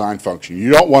important design function.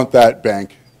 You don't want that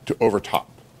bank to overtop.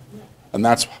 And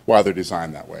that's why they're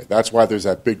designed that way. That's why there's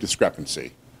that big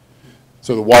discrepancy.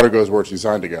 So the water goes where it's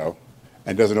designed to go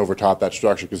and doesn't overtop that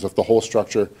structure, because if the whole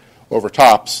structure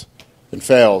overtops and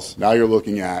fails, now you're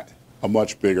looking at a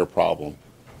much bigger problem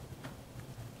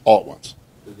all at once.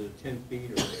 Is it 10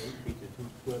 feet or 8 feet to 2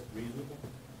 foot reasonable?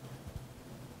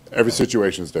 Every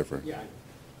situation is different. Yeah.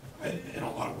 And a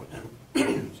lot of,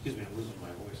 excuse me, I'm losing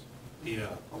my voice.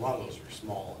 A lot of those are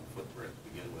small in footprint to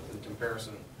begin with, in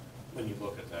comparison when you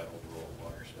look at that overall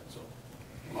watershed. So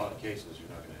in a lot of cases, you're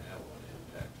not going to have a lot of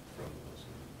impact from those.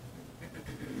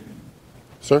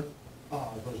 Sir?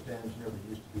 Those dams never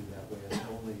used to be that way. It's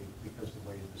only because the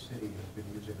way the city has been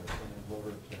using a front-end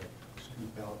loader to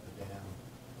scoop out the dam,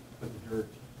 put the dirt,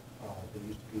 they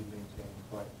used to be maintained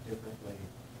quite differently.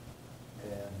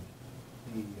 And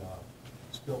the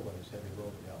spillways have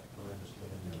eroded out horrendously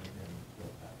and then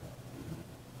built back up.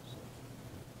 So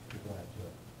we're glad to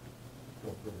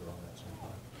go further on that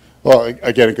sometime. Well,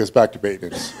 again, it goes back to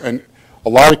maintenance. And a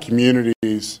lot of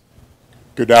communities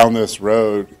go down this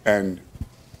road and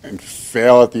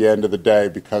fail at the end of the day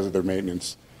because of their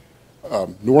maintenance.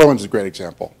 New Orleans is a great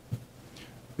example.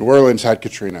 New Orleans had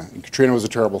Katrina, and Katrina was a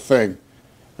terrible thing.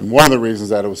 And one of the reasons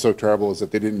that it was so terrible is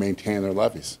that they didn't maintain their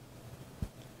levees,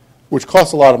 which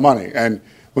costs a lot of money. And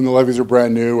when the levees are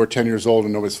brand new or 10 years old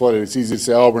and nobody's flooded, it's easy to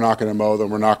say, oh, we're not going to mow them,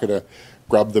 we're not going to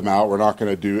grub them out, we're not going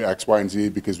to do X, Y, and Z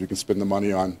because we can spend the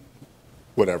money on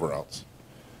whatever else.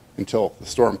 until the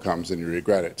storm comes and you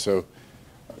regret it. So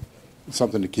it's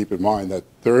something to keep in mind that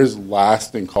there is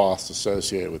lasting costs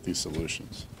associated with these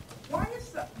solutions. Why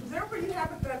is there where you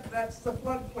have it that's the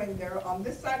floodplain there? On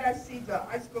this side, I see the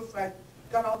high school side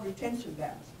got all retention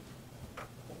dams.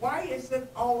 Why is it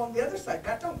all on the other side?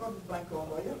 That don't go to Blanco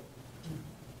Arroyo.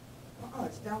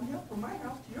 It's downhill from my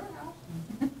house to your house.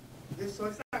 So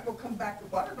it's not gonna come back, the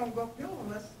water don't go uphill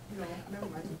unless, never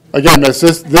mind. Again, this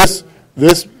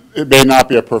it may not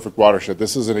be a perfect watershed.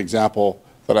 This is an example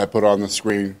that I put on the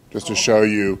screen just to show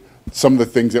you some of the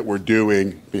things that we're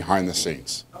doing behind the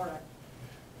scenes. All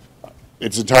right.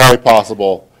 It's entirely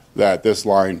possible that this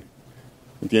line,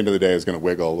 at the end of the day, is going to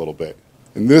wiggle a little bit.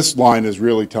 And this line is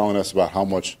really telling us about how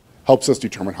much, helps us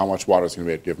determine how much water is going to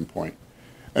be at a given point.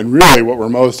 And really what we're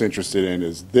most interested in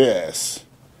is this,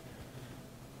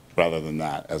 rather than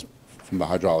that, as from the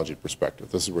hydrology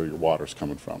perspective. This is where your water's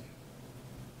coming from.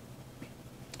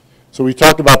 So we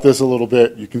talked about this a little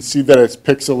bit. You can see that it's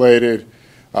pixelated.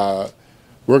 We're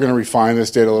going to refine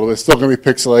this data a little bit. It's still going to be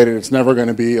pixelated. It's never going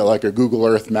to be like a Google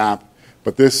Earth map.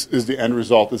 But this is the end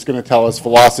result. It's going to tell us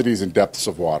velocities and depths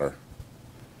of water.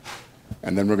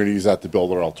 And then we're going to use that to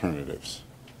build our alternatives.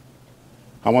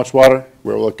 How much water?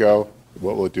 Where will it go?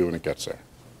 What will it do when it gets there?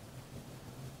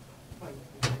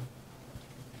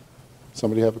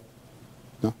 Somebody have a...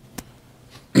 No?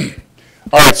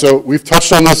 All right, so we've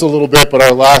touched on this a little bit, but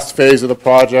our last phase of the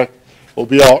project will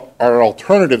be our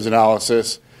alternatives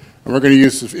analysis. And we're going to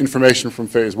use information from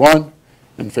phase 1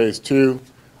 and phase 2,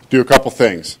 do a couple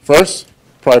things. First,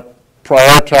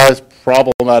 prioritize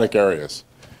problematic areas.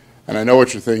 And I know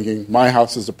what you're thinking. My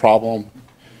house is a problem.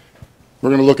 We're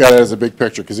going to look at it as a big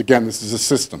picture because, again, this is a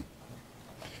system.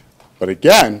 But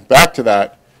again, back to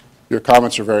that, your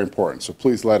comments are very important, so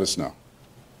please let us know.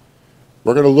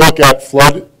 We're going to look at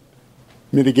flood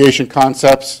mitigation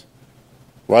concepts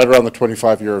right around the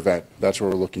 25-year event. That's what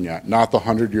we're looking at, not the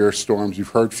 100-year storms. You've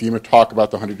heard FEMA talk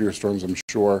about the 100-year storms, I'm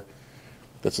sure.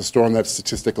 That's a storm that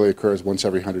statistically occurs once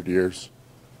every 100 years.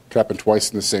 It could happen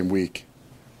twice in the same week.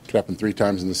 It could happen 3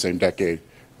 times in the same decade.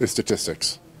 It's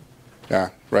statistics. Yeah,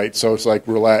 right? So it's like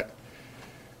roulette.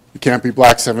 It can't be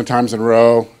black 7 times in a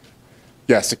row.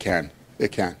 Yes, it can.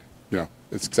 It can.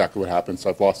 It's exactly what happens.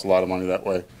 I've lost a lot of money that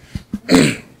way.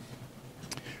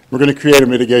 We're going to create a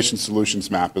mitigation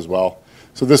solutions map as well.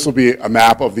 So this will be a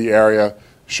map of the area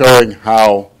showing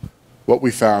what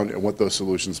we found and what those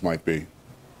solutions might be.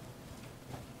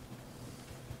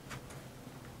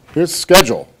 Here's the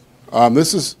schedule. I'm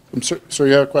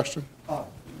sorry, you have a question? Are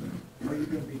you going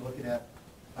to be looking at,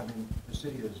 the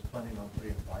city is planning on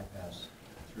putting a bypass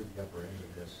through the upper end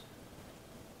of this.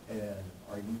 And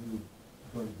are you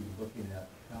going to be looking at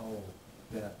how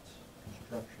that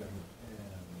construction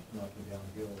and knocking down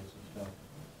hills and stuff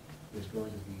is going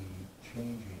to be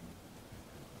changing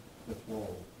the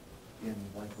flow in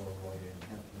Blanco Arroyo and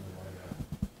Hampton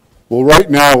Arroyo? Well, right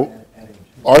now,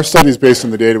 our study is based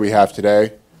on the data we have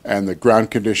today and the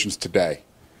ground conditions today.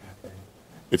 Okay.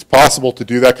 It's possible to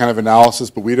do that kind of analysis,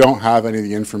 but we don't have any of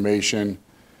the information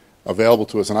available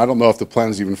to us. And I don't know if the plan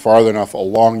is even farther enough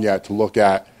along yet to look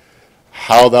at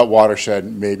how that watershed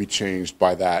may be changed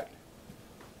by that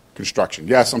construction.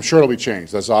 Yes, I'm sure it'll be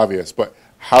changed. That's obvious. But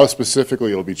how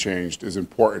specifically it'll be changed is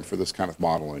important for this kind of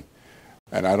modeling.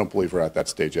 And I don't believe we're at that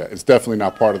stage yet. It's definitely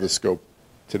not part of the scope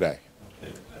today.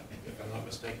 If I'm not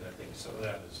mistaken, I think some of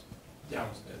that is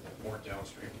more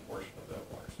downstream portion of that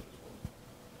watershed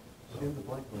as well. In the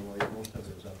Blanco Arroyo, most of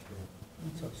it is upstream.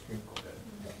 It's upstream. Okay.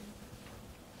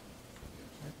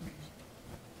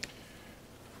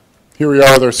 Here we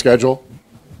are with our schedule.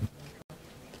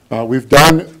 We've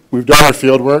done our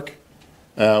field work.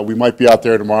 We might be out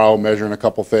there tomorrow measuring a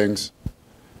couple things.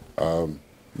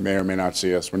 May or may not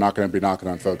see us. We're not going to be knocking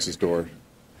on folks' door.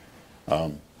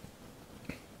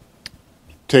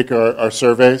 Take our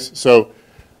surveys. So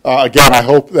again, I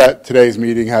hope that today's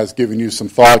meeting has given you some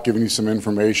thought, given you some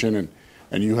information,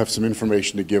 and you have some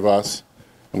information to give us.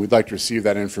 And we'd like to receive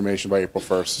that information by April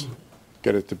 1st.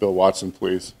 Get it to Bill Watson,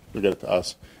 please, or get it to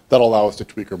us. That'll allow us to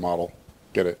tweak our model,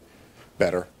 get it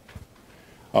better.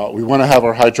 We want to have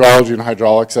our hydrology and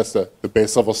hydraulics, that's the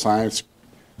base level science,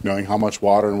 knowing how much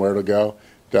water and where to go,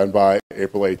 done by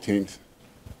April 18th.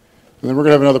 And then we're going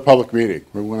to have another public meeting.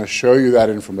 We want to show you that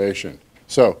information.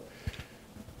 So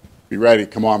be ready,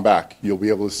 come on back. You'll be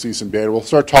able to see some data. We'll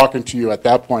start talking to you at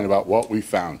that point about what we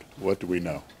found. What do we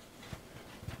know?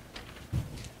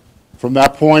 From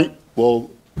that point, we'll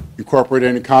incorporate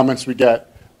any comments we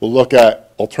get. We'll look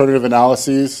at alternative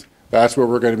analyses. That's where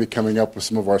we're going to be coming up with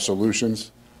some of our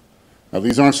solutions. Now,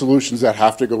 these aren't solutions that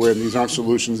have to go in. These aren't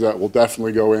solutions that will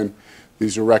definitely go in.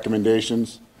 These are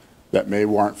recommendations. that may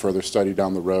warrant further study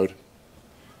down the road.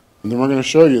 And then we're going to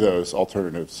show you those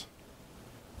alternatives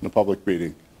in a public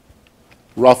meeting,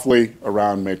 roughly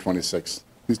around May 26th.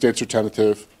 These dates are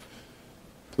tentative.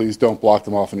 Please don't block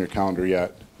them off on your calendar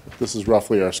yet. This is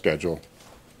roughly our schedule.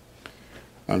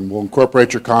 And we'll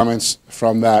incorporate your comments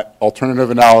from that alternative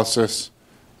analysis.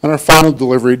 And our final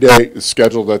delivery date is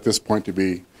scheduled at this point to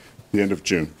be the end of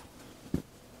June.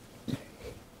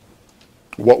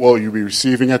 What will you be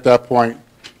receiving at that point?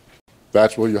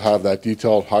 That's where you'll have that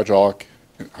detailed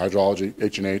hydrology,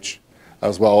 H&H,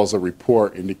 as well as a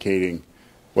report indicating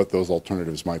what those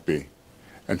alternatives might be,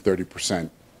 and 30%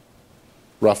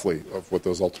 roughly of what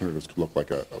those alternatives could look like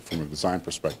from a design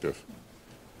perspective.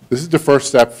 This is the first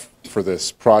step for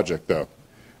this project, though.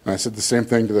 And I said the same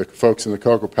thing to the folks in the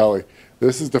Cocopelli.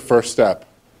 This is the first step.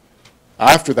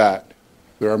 After that,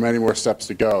 there are many more steps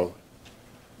to go,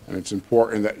 and it's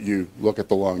important that you look at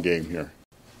the long game here.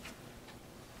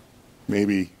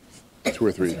 Maybe 2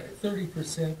 or 3.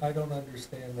 30%, I don't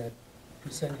understand that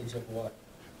percentage of what?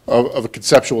 Of a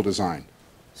conceptual design.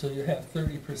 So you have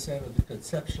 30% of the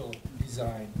conceptual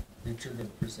design that you're going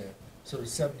to present. So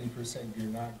 70% you're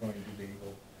not going to be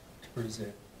able to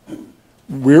present.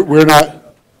 We're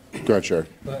not, go ahead, Sherry.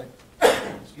 But,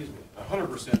 Excuse me,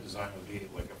 100% design would be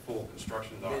like a full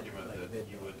construction document that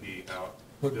you would be out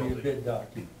would be a building. bid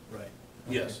document. Right.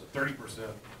 Yes, 30%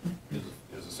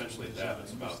 is essentially that,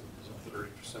 it's about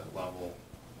 30% level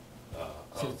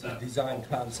So of it's a that. design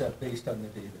concept based on the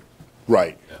data.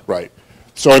 Right, Yeah. right.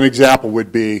 So an example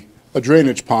would be a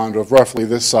drainage pond of roughly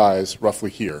this size, roughly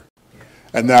here.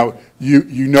 And now you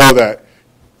know that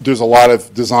there's a lot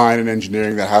of design and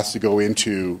engineering that has to go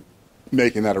into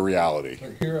making that a reality.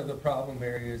 But here are the problem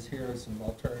areas, here are some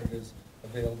alternatives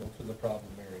available for the problem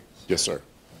areas. Yes, sir.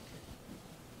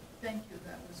 Thank you,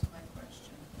 that was my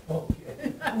question.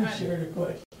 Okay, we shared a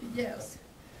question. Yes.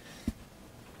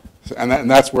 And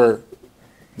that's where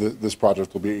this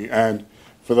project will be. And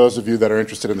for those of you that are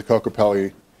interested in the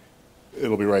Cocopelli,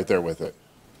 it'll be right there with it.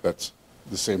 That's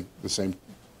the same.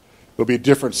 It'll be a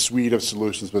different suite of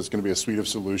solutions, but it's going to be a suite of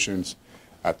solutions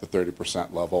at the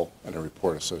 30% level and a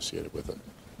report associated with it.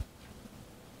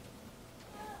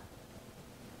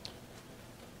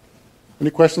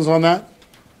 Any questions on that?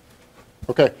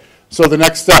 Okay. So the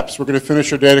next steps, we're going to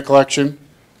finish our data collection.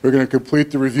 We're going to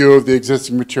complete the review of the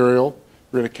existing material.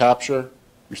 We're going to capture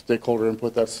your stakeholder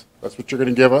input. That's what you're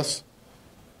going to give us.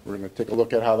 We're going to take a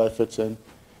look at how that fits in.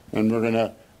 And we're going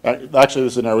to, actually,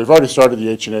 this is now, we've already started the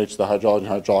H&H, the hydrology and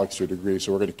hydraulics to a degree,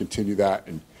 so we're going to continue that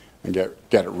and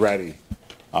get it ready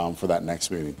for that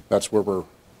next meeting. That's where we're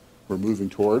moving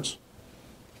towards.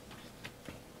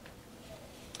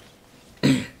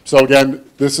 So again,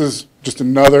 this is just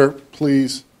another,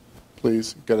 please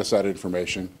get us that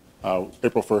information.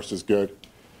 April 1st is good.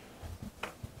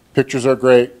 Pictures are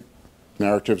great,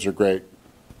 narratives are great,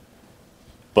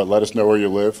 but let us know where you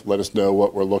live. Let us know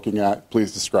what we're looking at.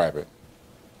 Please describe it.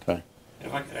 Okay. And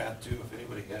if I could add too, if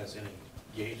anybody has any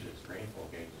gauges, rainfall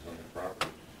gauges on their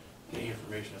property, any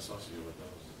information associated with those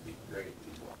would be great,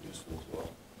 be useful as well.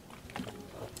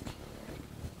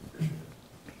 Appreciate it.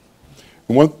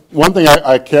 And one thing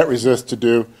I can't resist to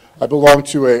do, I belong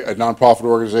to a nonprofit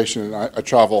organization, and I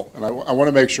travel, and I want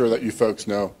to make sure that you folks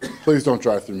know, please don't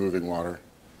drive through moving water.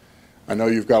 I know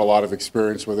you've got a lot of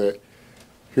experience with it.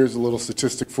 Here's a little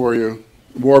statistic for you.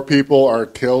 More people are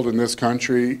killed in this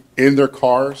country in their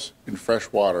cars in fresh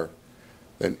water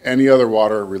than any other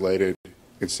water-related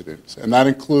incidents. And that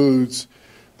includes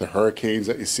the hurricanes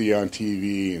that you see on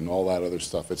TV and all that other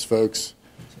stuff. It's folks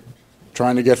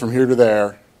trying to get from here to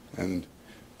there, and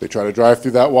they try to drive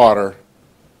through that water,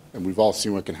 and we've all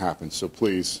seen what can happen. So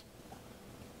please,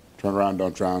 turn around,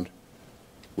 don't drown.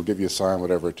 We'll give you a sign,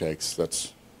 whatever it takes.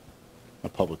 That's a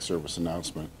public service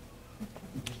announcement.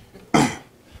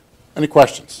 Any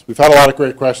questions? We've had a lot of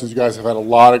great questions. You guys have had a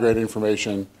lot of great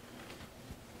information.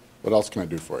 What else can I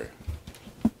do for you?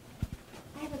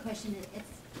 I have a question.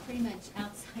 It's pretty much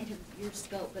outside of your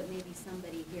scope, but maybe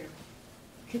somebody here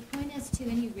could point us to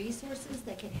any resources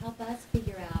that could help us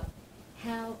figure out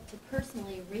how to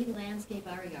personally re-landscape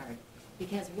our yard.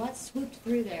 Because what swooped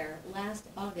through there last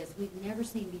August, we've never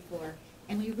seen before.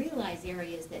 And we realize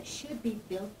areas that should be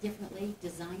built differently,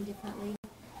 designed differently.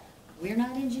 We're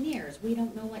not engineers. We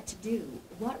don't know what to do.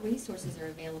 What resources are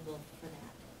available for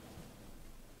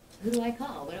that? Who do I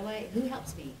call? Who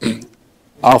helps me?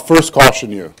 I'll first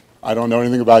caution you. I don't know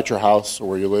anything about your house or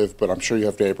where you live, but I'm sure you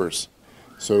have neighbors.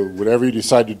 So whatever you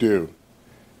decide to do,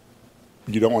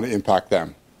 you don't want to impact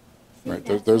them. Right?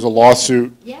 There's a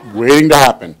lawsuit waiting to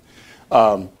happen.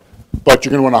 But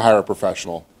you're going to want to hire a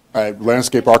professional.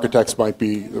 Landscape architects might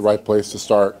be the right place to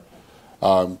start.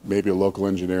 maybe a local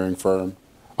engineering firm.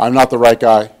 I'm not the right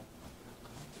guy.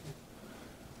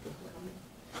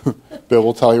 Bill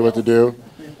will tell you what to do.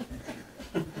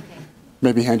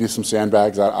 Maybe hand you some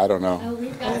sandbags. I don't know. Oh,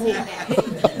 we've got sandbags.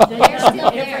 They're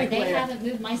still there. They haven't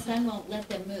moved. My son won't let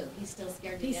them move. He's still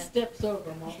scared to He death. steps over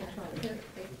them all the time.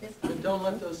 But don't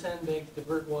let those sandbags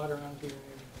divert water onto your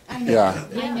neighbor. I know, Yeah.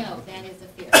 I know, that is a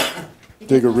fear.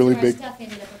 Dig a really Because most big- of our stuff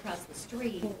ended up across the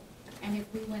street, and if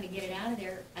we want to get it out of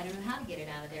there, I don't know how to get it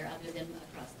out of there other than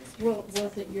across the street. Well,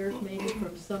 was it yours maybe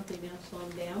from something else on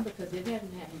down, because it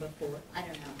hadn't happened before? I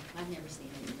don't know. I've never seen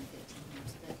it in the 15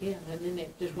 years, but. Yeah, and then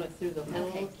it just went through the whole.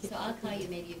 Okay, so I'll call you,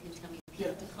 maybe you can tell me who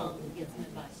to call and get some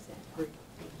advice. Great.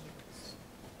 Thank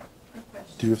you.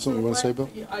 Do you have something you want to say, Bill?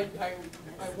 I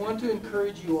want to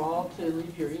encourage you all to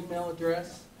leave your email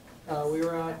address. We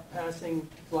were out passing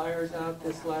flyers out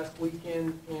this last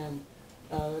weekend, and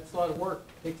it's a lot of work,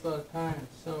 takes a lot of time.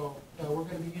 So we're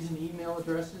going to be using email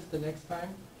addresses the next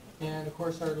time, and of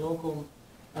course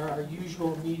our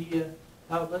usual media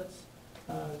outlets.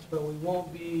 But we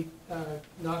won't be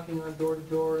knocking on door to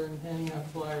door and handing out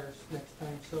flyers next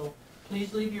time. So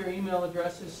please leave your email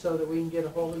addresses so that we can get a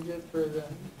hold of you for the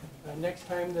next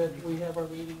time that we have our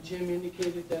meeting. Jim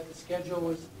indicated that the schedule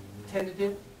was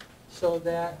tentative, so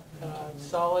that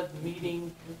solid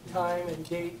meeting time and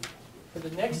date for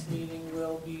the next meeting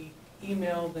will be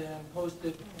emailed and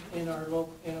posted in our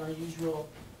usual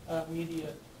media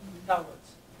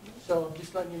outlets. So I'm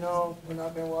just letting you know, we're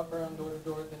not going to walk around door to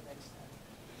door the next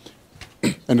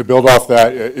time. And to build off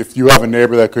that, if you have a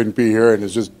neighbor that couldn't be here and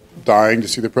is just dying to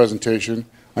see the presentation,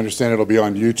 understand it'll be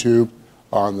on YouTube,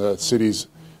 on the city's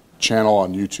channel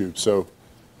on YouTube. So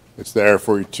it's there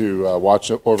for you to watch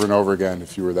it over and over again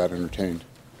if you were that entertained.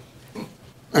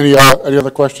 Any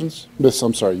other questions? Miss,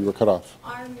 I'm sorry, you were cut off.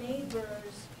 Our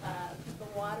neighbors, the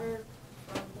water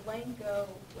from Blanco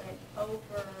went over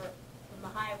from the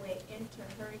highway into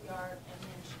her yard, and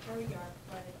then her yard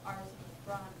flooded ours in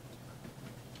the front.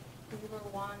 We were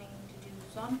wanting to do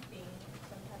something,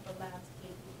 some type of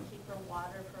landscape, to keep her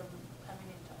water from coming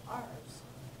into ours.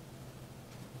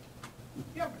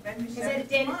 Yeah, but then you Because said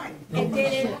it's mine.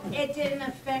 it didn't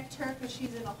affect her because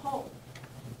she's in a hole,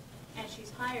 and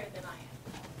she's higher than I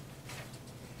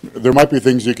am. There might be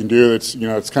things you can do that's,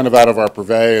 it's kind of out of our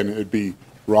purvey, and it'd be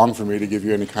wrong for me to give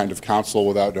you any kind of counsel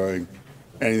without knowing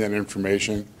any of that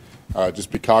information.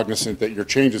 Just be cognizant that your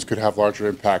changes could have larger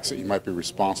impacts that you might be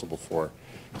responsible for.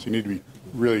 So you need to be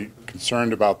really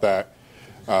concerned about that.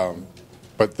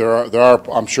 But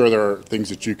I'm sure there are things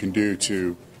that you can do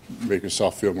to make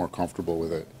yourself feel more comfortable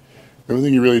with it. The only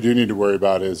thing you really do need to worry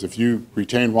about is if you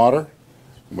retain water,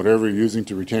 whatever you're using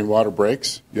to retain water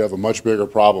breaks, you have a much bigger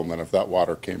problem than if that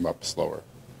water came up slower.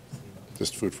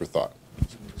 Just food for thought.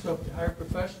 So if you hire a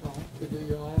professional to do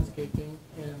your landscaping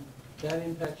and that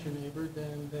impacts your neighbor,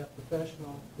 then that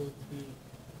professional would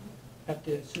have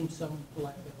to assume some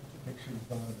liability.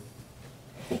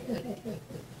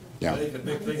 Yeah. I think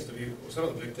some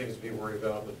of the big things to be worried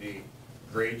about would be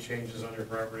grade changes on your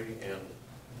property and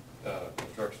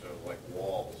construction of like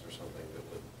walls or something that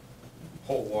would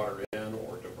hold water in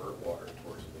or divert water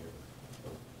towards the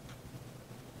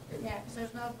neighbor. Yeah, because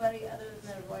there's nobody other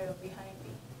than the Arroyo behind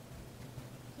me.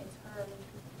 It's her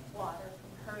water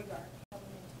from her yard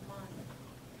coming into mine.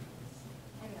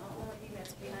 And the only thing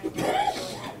that's behind me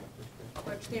is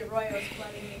which the Arroyo is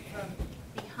flooding me from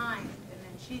behind, and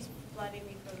then she's flooding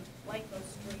me from Blanco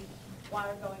Street,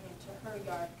 water going into her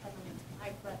yard, coming into my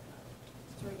front yard.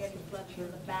 So we're getting flooded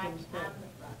from the back and the front.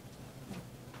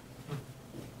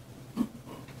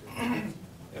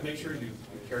 And make sure you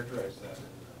characterize that in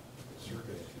the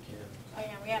survey if you can. Oh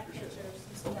yeah, we have pictures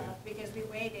and stuff, because we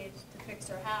waited to fix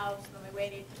her house, and then we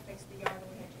waited to fix the yard,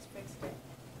 and we had just fixed it.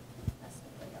 That's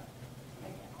the yard.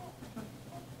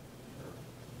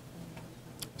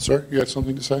 Sir, you had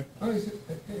something to say?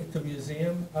 At the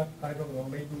museum, I don't know,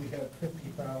 maybe we have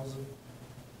 $50,000,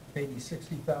 maybe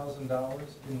 $60,000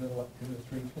 in the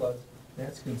 3 floods.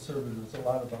 That's conservative. There's a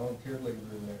lot of volunteer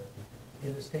labor in there.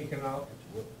 And it's taken out,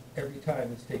 every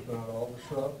time it's taken out all the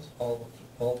shrubs, all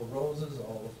the roses,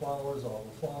 all the flowers, all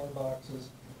the flower boxes.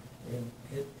 And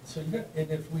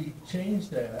if we change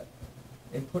that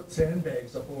and put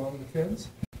sandbags up along the fence,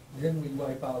 then we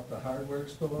wipe out the hardware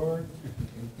store, and,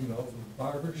 the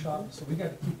barber shop. So we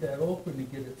got to keep that open to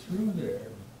get it through there.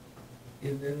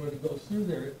 And then when it goes through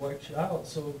there, it wipes you out.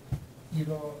 So,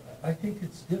 I think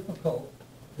it's difficult.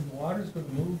 And the water's going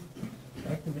to move,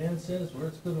 like the man says, where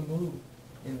it's going to move.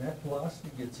 And that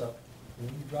velocity gets up. And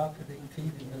you drop it 8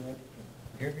 feet into that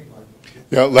area.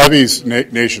 Yeah, levees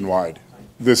nationwide.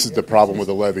 This is the problem with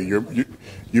the levee.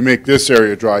 You make this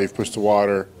area dry, you've pushed the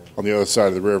water on the other side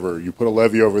of the river. You put a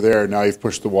levee over there, now you've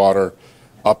pushed the water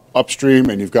upstream,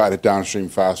 and you've got it downstream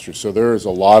faster. So there is a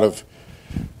lot of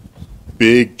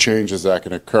big changes that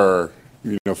can occur.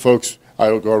 You know, folks,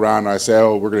 I will go around and I say,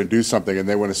 oh, we're going to do something, and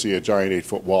they want to see a giant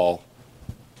 8-foot wall.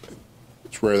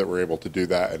 It's rare that we're able to do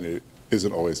that, and it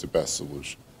isn't always the best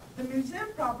solution. The museum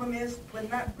problem is when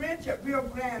that bridge at Rio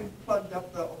Grande plugged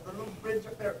up, the little bridge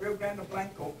up there at Rio Grande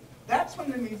Blanco, that's when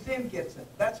the museum gets it.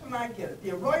 That's when I get it.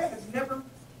 The Arroyo has never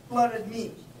flooded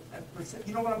me.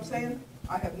 You know what I'm saying?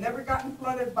 I have never gotten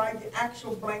flooded by the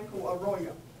actual Blanco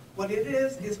Arroyo. What it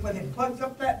is when it plugs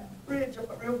up that bridge up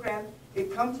at Rio Grande,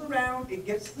 it comes around, it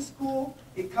gets to school,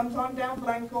 it comes on down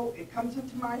Blanco, it comes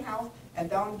into my house, and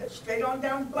down straight on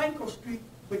down Blanco Street,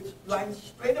 which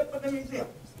lines straight up with the museum.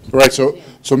 Right, so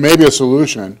maybe a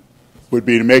solution would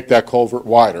be to make that culvert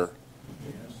wider.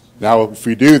 Now, if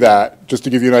we do that, just to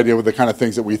give you an idea of the kind of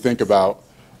things that we think about,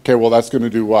 okay, well, that's going to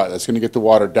do what? That's going to get the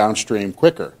water downstream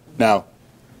quicker. Now,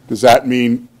 does that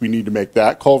mean we need to make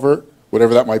that culvert,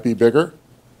 whatever that might be, bigger?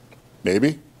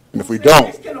 Maybe. And if we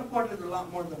don't... They can afford it a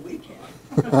lot more than we can.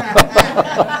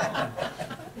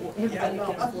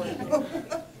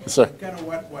 Sorry. Kind of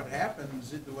what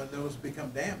happens when those become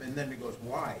dam, and then it goes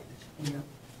wide. Yeah.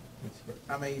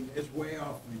 I mean, it's way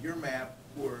off of your map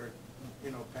where,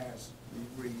 you know, past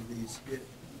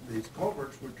these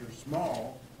culverts, which are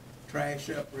small, trash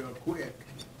up real quick,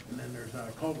 and then there's not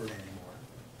a culvert anymore.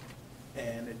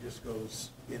 And it just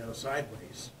goes, you know,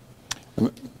 sideways.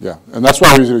 Yeah, and that's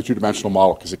why we're using a two-dimensional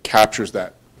model, because it captures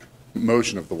that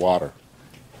motion of the water.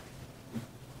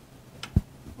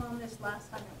 Well, this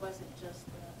last time it wasn't just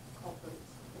the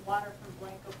culverts. The water from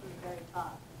Blanco from the very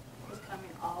top was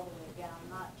coming all the way down,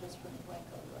 not just from the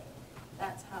Blanco Road.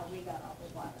 That's how we got all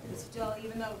the water. It was still,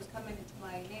 even though it was coming into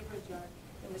my neighbor's yard,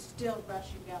 it was still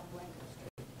rushing down Blanco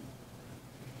Street.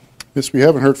 Yes, we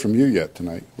haven't heard from you yet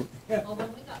tonight. Well,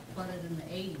 when we got flooded in the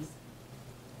 80s,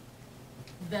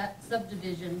 that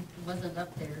subdivision wasn't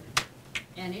up there,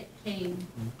 and it came,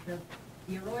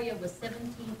 the Arroyo was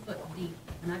 17 foot deep,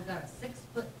 and I've got a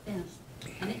 6-foot fence,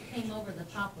 and it came over the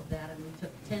top of that, and we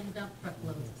took 10 dump truck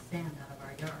loads of sand out of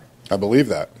our yard. I believe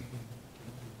that.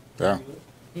 Yeah.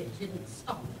 It didn't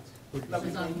stop it. It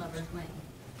was on Lover's Lane,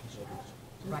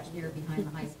 right here behind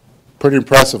the high school. Pretty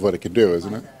impressive what it can do,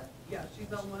 isn't it? Yeah,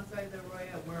 she's on one side of the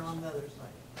Arroyo, and we're on the other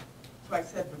side. That's why I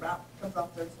said the route comes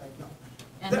off their side, no.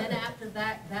 And then after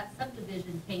that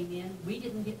subdivision came in, we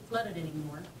didn't get flooded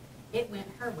anymore. It went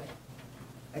her way.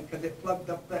 Because it plugged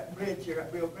up that bridge here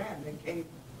at Rio Grande and came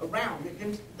around. It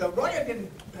didn't, the Arroyo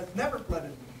has never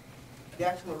flooded. The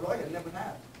actual Arroyo never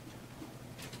has.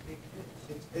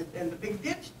 And the big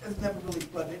ditch has never really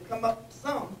flooded. It come up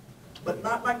some, but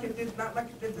not like it did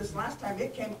this last time.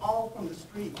 It came all from the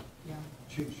street. Yeah.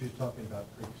 She's talking about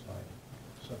Creekside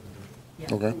subdivision.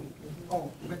 Yeah. Okay.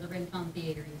 Oh, Where the Rincon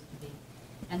Theater used to be.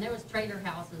 And there was trailer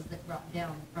houses that brought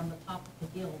down from the top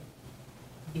of the hill,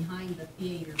 behind the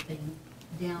theater thing,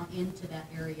 down into that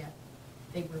area.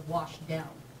 They were washed down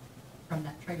from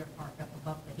that trailer park up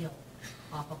above the hill,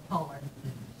 off of Pollard.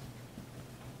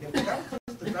 yeah, but that was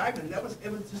just the driving. It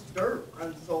was just dirt,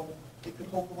 and so it could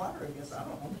hold the water, I guess. I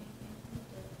don't know.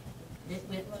 It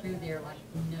went through there like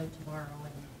no tomorrow,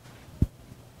 and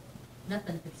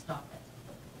nothing could stop it.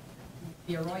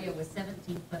 The Arroyo was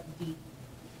 17 foot deep,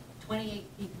 28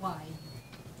 feet wide,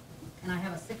 and I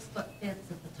have a 6-foot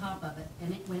fence at the top of it,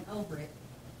 and it went over it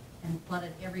and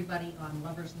flooded everybody on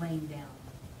Lover's Lane down.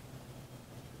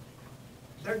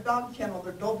 Their dog kennel,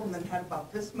 their Doberman, had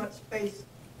about this much space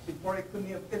before it couldn't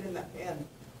even fit in that pen.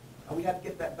 And we had to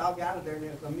get that dog out of there, and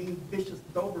it was a mean, vicious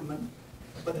Doberman.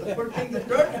 But the poor thing, the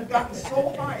dirt had gotten so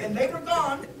high, and they were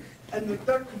gone, and the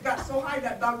dirt got so high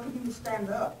that dog couldn't even stand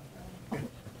up.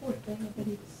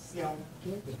 You know,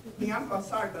 me, I'm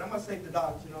sorry, but I'm gonna save the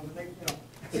dogs, you know, but they, you know.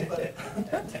 But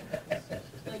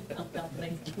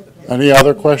Any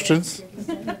other questions?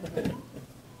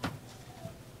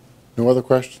 No other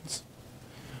questions?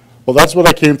 Well, that's what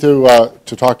I came to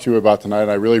talk to you about tonight.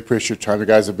 I really appreciate your time. You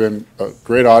guys have been a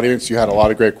great audience. You had a lot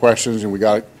of great questions, and we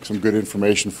got some good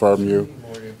information from you.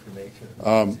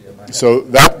 So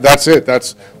that's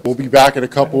it. We'll be back in a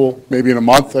couple, maybe in a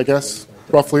month, I guess,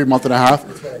 roughly a month and a half,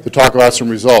 to talk about some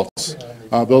results.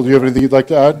 Bill, do you have anything you'd like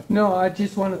to add? No, I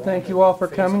just want to thank you all for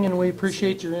coming, and we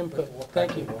appreciate your input.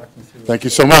 Thank you. Thank you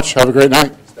so much. Have a great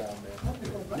night.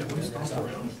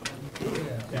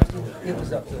 It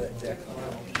was up to that deck.